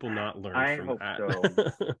could people not learn from that?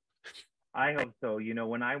 So. I hope so.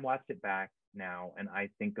 When I watch it back now and I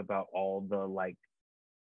think about all the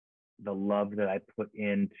love that I put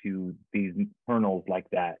into these kernels like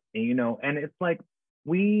that, and it's like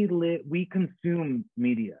we consume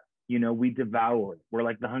media, we devour it. We're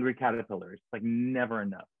like the hungry caterpillars, like never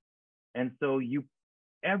enough. And so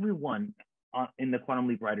everyone in the Quantum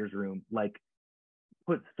Leap writers room, like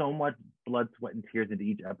put so much blood, sweat, and tears into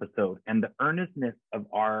each episode. And the earnestness of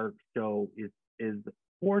our show is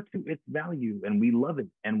core to its value, and we love it,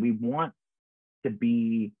 and we want to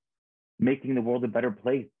be making the world a better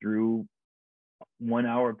place through 1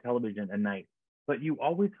 hour of television a night. But you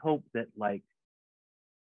always hope that like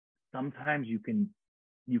sometimes you can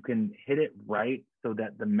hit it right so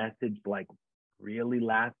that the message like really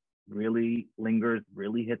lasts, really lingers,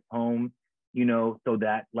 really hits home, so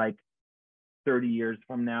that like 30 years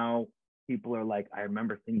from now people are like, I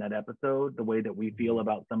remember seeing that episode, the way that we feel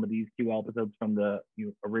about some of these two episodes from the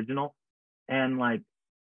original. And like,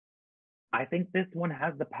 I think this one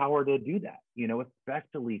has the power to do that,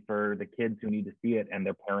 especially for the kids who need to see it and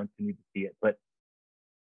their parents who need to see it. But,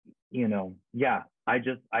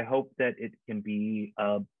 I hope that it can be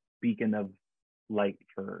a beacon of light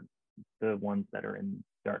for the ones that are in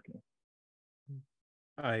darkness.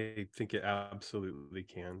 I think it absolutely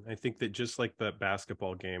can. I think that just like the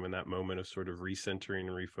basketball game and that moment of sort of recentering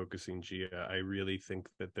and refocusing Gia, I really think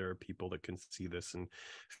that there are people that can see this and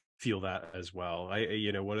feel that as well.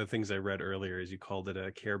 One of the things I read earlier is you called it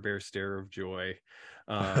a Care Bear stare of joy.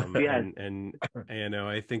 And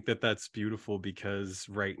I think that that's beautiful because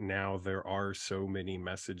right now there are so many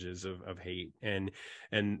messages of hate and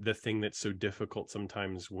the thing that's so difficult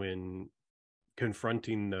sometimes when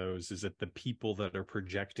confronting those is that the people that are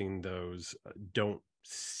projecting those don't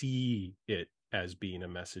see it as being a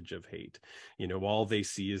message of hate. You know, all they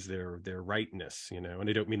see is their rightness, you know, and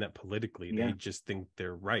I don't mean that politically. They just think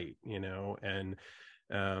they're right, you know, and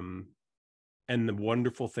the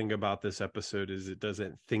wonderful thing about this episode is it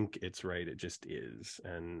doesn't think it's right. It just is.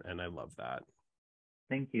 And I love that.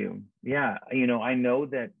 Thank you. Yeah. You know, I know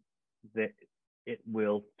that it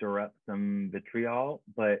will stir up some vitriol,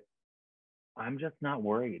 but I'm just not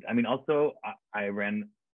worried. I mean, also I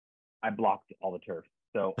blocked all the turf,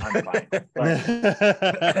 so I'm fine.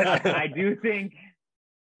 But I do think,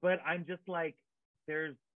 but I'm just like,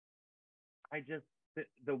 the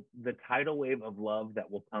tidal wave of love that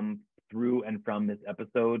will come through and from this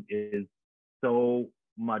episode is so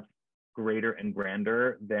much greater and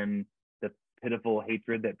grander than the pitiful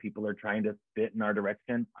hatred that people are trying to spit in our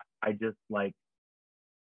direction. I just like,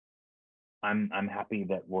 I'm happy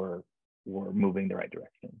that we're moving the right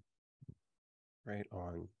direction. Right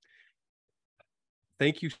on.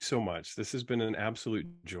 Thank you so much. This has been an absolute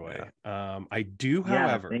joy. I do,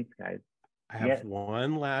 however, thanks, guys. I have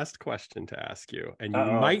one last question to ask you, and you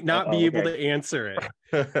might not be able to answer it,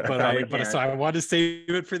 but so I want to save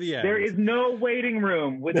it for the end. There is no waiting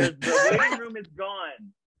room. The waiting room is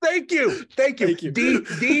gone. Thank you.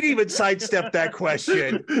 Dean even sidestepped that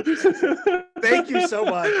question. Thank you so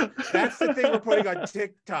much. That's the thing we're putting on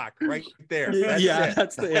TikTok right there.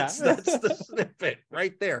 That's the snippet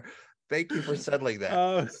right there. Thank you for settling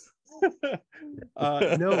that.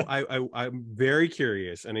 No, I'm very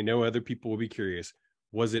curious, and I know other people will be curious.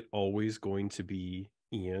 Was it always going to be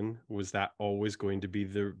Ian? Was that always going to be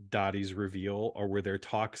the Dottie's reveal, or were there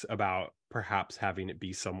talks about perhaps having it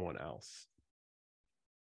be someone else?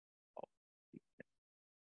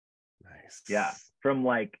 Nice. Yeah, from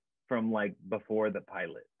like before the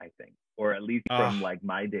pilot, I think, or at least from like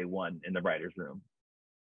my day one in the writer's room.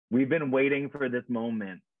 We've been waiting for this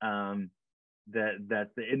moment.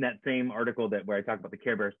 That's in that same article where I talked about the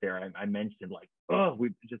Care Bear stare. I mentioned like, we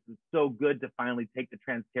just, it's so good to finally take the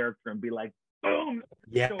trans character and be like, boom,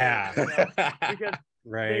 yeah, story, you know? Because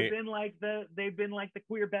right. they've been like the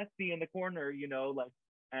queer bestie in the corner, you know, like,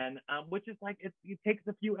 and which is like it takes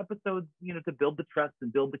a few episodes, you know, to build the trust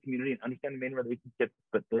and build the community and understand the main relationships.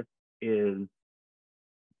 But this is,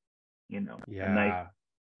 you know,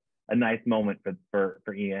 a nice moment for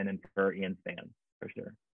Ian and for Ian's fans, for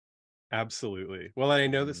sure. Absolutely. Well, I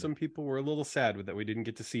know that some people were a little sad that we didn't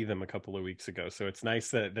get to see them a couple of weeks ago. So it's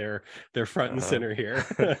nice that they're front and center here.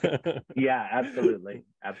 Yeah, absolutely.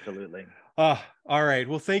 All right.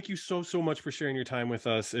 Well, thank you so much for sharing your time with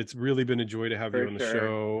us. It's really been a joy to have you on the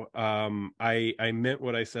show. I meant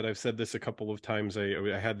what I said. I've said this a couple of times. I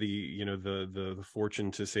had the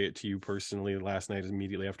fortune to say it to you personally last night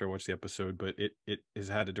immediately after I watched the episode, but it has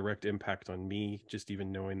had a direct impact on me, just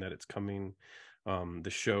even knowing that it's coming. The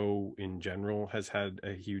show in general has had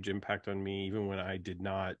a huge impact on me, even when I did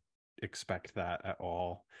not expect that at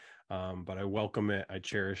all. But I welcome it, I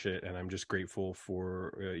cherish it, and I'm just grateful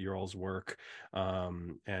for your all's work.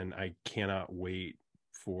 And I cannot wait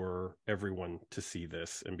for everyone to see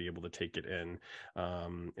this and be able to take it in,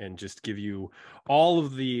 and just give you all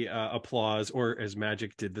of the applause, or as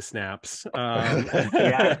Magic did, the snaps,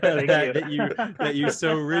 that you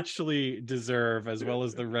so richly deserve, as well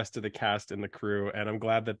as the rest of the cast and the crew. And I'm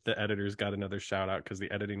glad that the editors got another shout out, because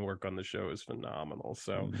the editing work on the show is phenomenal.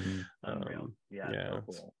 So unreal. So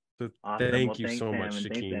cool. So awesome. Thank you so much,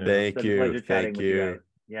 Shakina. Thank you.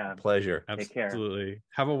 Yeah, pleasure. Absolutely. Take care.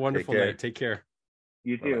 Have a wonderful night. Take care.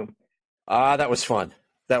 You too. That was fun.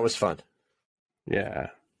 Yeah,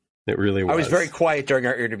 it really was. I was very quiet during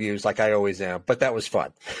our interviews, like I always am, but that was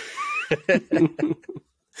fun.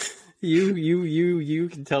 You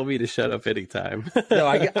can tell me to shut up anytime. No,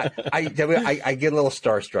 I get a little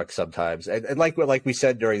starstruck sometimes, and like we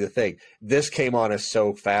said during the thing, this came on us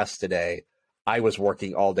so fast today. I was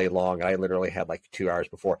working all day long, and I literally had like 2 hours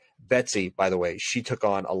before. Betsy, by the way, she took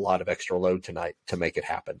on a lot of extra load tonight to make it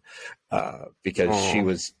happen, because she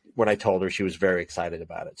was, when I told her, she was very excited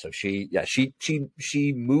about it. So she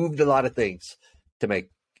moved a lot of things to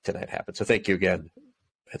make tonight happen. So thank you again,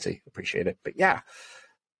 Betsy. Appreciate it. But yeah.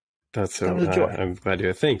 That was a joy. I'm glad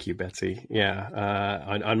to. Thank you, Betsy.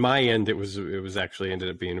 Yeah. On my end, it was actually ended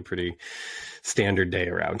up being a pretty standard day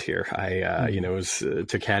around here. I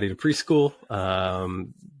took Hattie to preschool.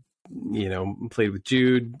 Played with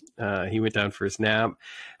Jude. He went down for his nap.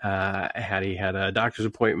 Hattie had a doctor's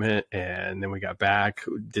appointment, and then we got back,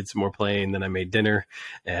 did some more playing. Then I made dinner,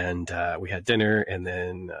 and we had dinner, and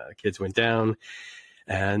then kids went down.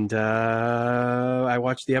 And I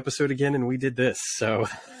watched the episode again, and we did this. So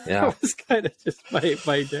that was kind of just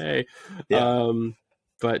my day. Yeah.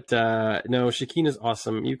 But no, Shakina's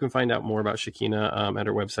awesome. You can find out more about Shakina at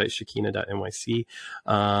her website, shakina.nyc.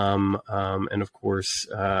 And of course,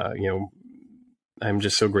 I'm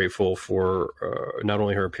just so grateful for not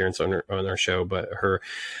only her appearance on our show, but her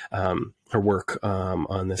work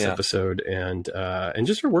on this episode, and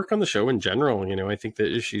just her work on the show in general. I think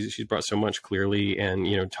that she's brought so much clearly,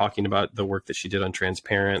 and talking about the work that she did on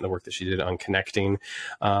Transparent, the work that she did on Connecting,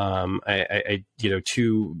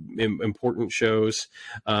 two important shows,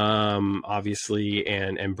 obviously,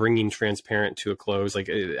 and bringing Transparent to a close. Like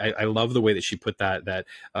I love the way that she put that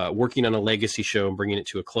working on a legacy show and bringing it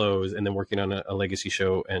to a close, and then working on a legacy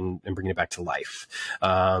show and bringing it back to life,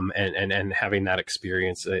 and having that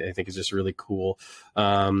experience, I think is just really cool.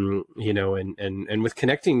 And with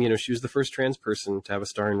Connecting, she was the first trans person to have a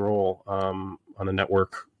starring role on a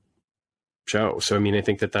network show. So I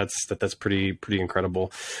think that's pretty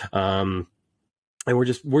incredible. And we're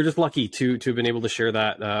just lucky to have been able to share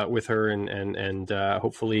that with her, and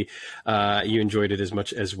hopefully you enjoyed it as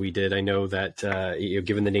much as we did. I know that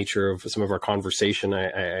given the nature of some of our conversation,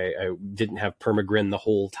 I didn't have permagrin the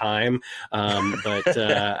whole time, but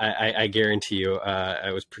I guarantee you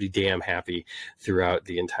I was pretty damn happy throughout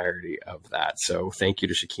the entirety of that. So thank you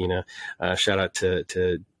to Shakina. Shout out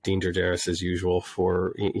to Dean Georgeris as usual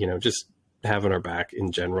for just having our back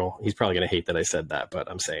in general. He's probably going to hate that I said that, but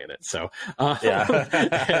I'm saying it. So,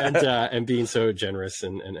 and being so generous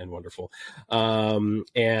and wonderful.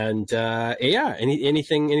 Anything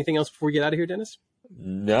else before we get out of here, Dennis?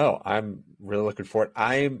 No, I'm really looking forward.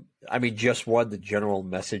 Just the general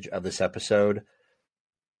message of this episode.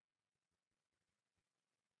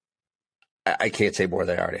 I can't say more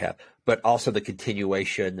than I already have, but also the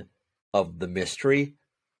continuation of the mystery.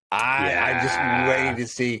 I'm just waiting to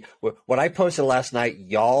see what I posted last night,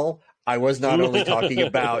 y'all. I was not only talking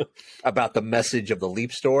about the message of the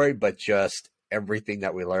Leap story, but just everything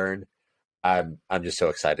that we learned. I'm just so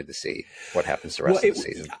excited to see what happens the rest of the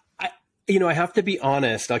season. I have to be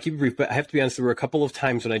honest. I'll keep it brief, but I have to be honest. There were a couple of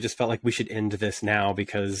times when I just felt like we should end this now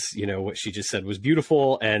because, what she just said was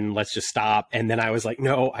beautiful and let's just stop. And then I was like,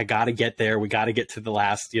 no, I got to get there. We got to get to the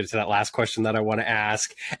last, to that last question that I want to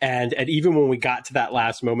ask. And even when we got to that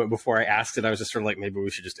last moment before I asked it, I was just sort of like, maybe we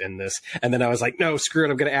should just end this. And then I was like, no, screw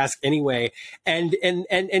it. I'm going to ask anyway. And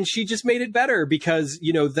she just made it better because,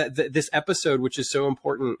 this episode, which is so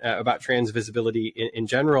important about trans visibility in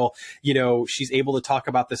general, she's able to talk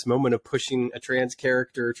about this moment of pushing a trans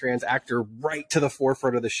character, trans actor right to the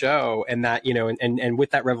forefront of the show. And that, and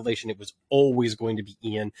with that revelation, it was always going to be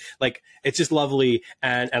Ian. Like, it's just lovely.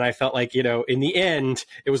 And I felt like, in the end,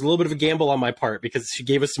 it was a little bit of a gamble on my part because she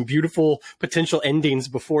gave us some beautiful potential endings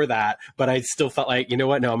before that. But I still felt like,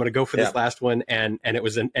 no, I'm going to go for this last one. And it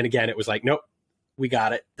was, and again, it was like, nope, we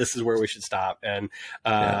got it. This is where we should stop. And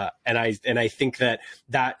I think that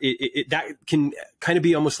can kind of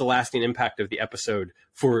be almost the lasting impact of the episode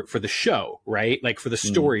for the show, right? Like for the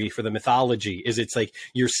story, for the mythology, it's like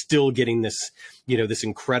you're still getting this, this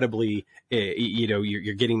incredibly,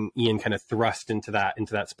 you're getting Ian kind of thrust into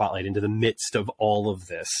that spotlight, into the midst of all of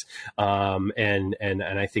this. And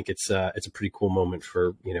I think it's a pretty cool moment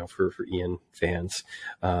for Ian fans,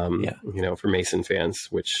 for Mason fans,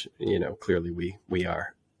 which, clearly we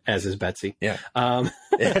are, as is Betsy. Yeah.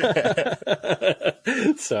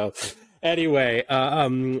 So anyway,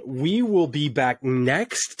 we will be back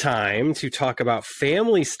next time to talk about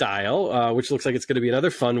Family Style, which looks like it's going to be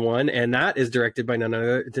another fun one. And that is directed by none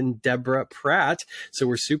other than Deborah Pratt. So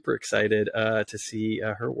we're super excited to see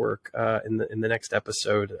her work in the next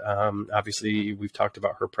episode. Obviously, we've talked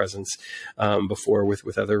about her presence before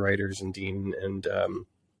with other writers and Dean and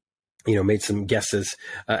made some guesses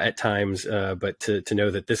at times, but to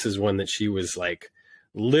know that this is one that she was like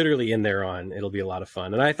literally in there on, it'll be a lot of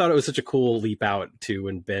fun. And I thought it was such a cool leap out too,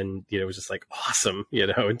 and Ben, was just like awesome,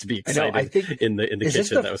 and to be excited I think in the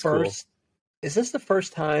kitchen. That was cool. Is this the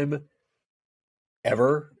first time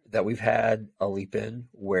ever that we've had a leap in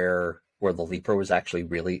where the leaper was actually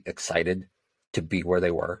really excited to be where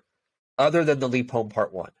they were, other than the Leap Home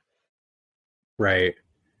Part 1? Right.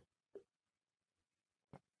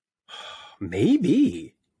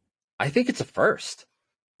 Maybe. I think it's a first.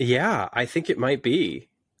 Yeah, I think it might be.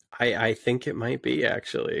 I think it might be,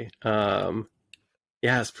 actually.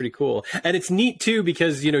 Yeah, it's pretty cool. And it's neat, too,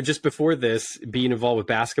 because, just before this, being involved with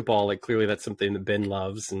basketball, like, clearly that's something that Ben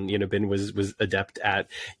loves. And, Ben was adept at,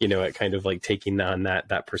 at kind of, like, taking on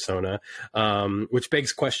that persona, which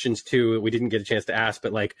begs questions, too, we didn't get a chance to ask.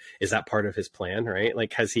 But, like, is that part of his plan, right?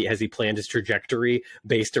 Like, has he planned his trajectory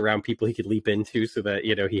based around people he could leap into so that,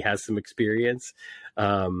 he has some experience?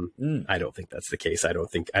 I don't think that's the case. I don't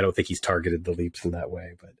think he's targeted the leaps in that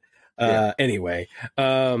way. But Anyway,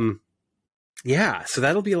 yeah, so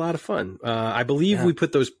that'll be a lot of fun. I believe we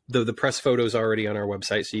put the press photos already on our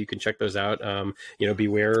website, so you can check those out.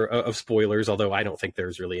 Beware of spoilers, although I don't think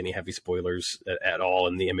there's really any heavy spoilers at all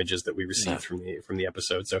in the images that we received from the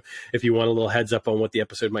episode. So if you want a little heads up on what the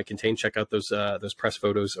episode might contain, check out those press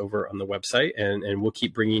photos over on the website, and we'll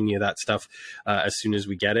keep bringing you that stuff as soon as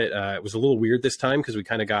we get it. It was a little weird this time because we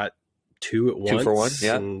kind of got 2 at once. 2 for 1,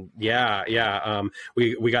 yeah. And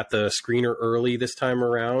we got the screener early this time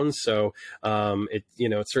around, so it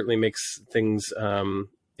certainly makes things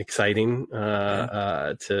exciting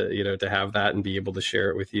to have that and be able to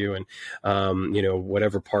share it with you, and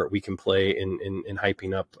whatever part we can play in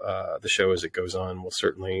hyping up the show as it goes on, we'll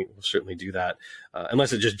certainly do that,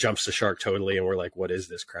 unless it just jumps the shark totally and we're like, what is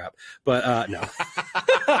this crap? But no.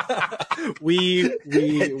 we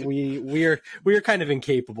are kind of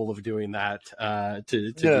incapable of doing that,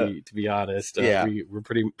 to be honest. We're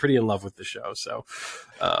pretty in love with the show, so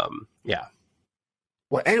yeah.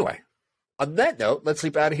 Well, anyway, on that note, let's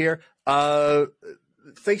leap out of here.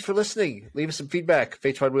 Thanks for listening. Leave us some feedback.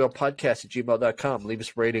 FatesWideWheelPodcast@gmail.com. Leave us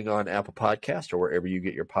a rating on Apple Podcast or wherever you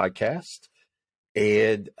get your podcast.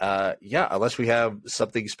 And unless we have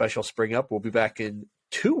something special spring up, we'll be back in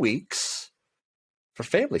 2 weeks for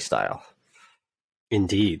Family Style.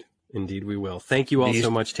 Indeed we will. Thank you all so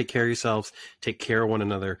much. Take care of yourselves. Take care of one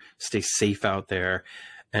another. Stay safe out there.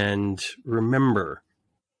 And remember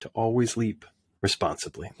to always leap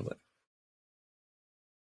responsibly.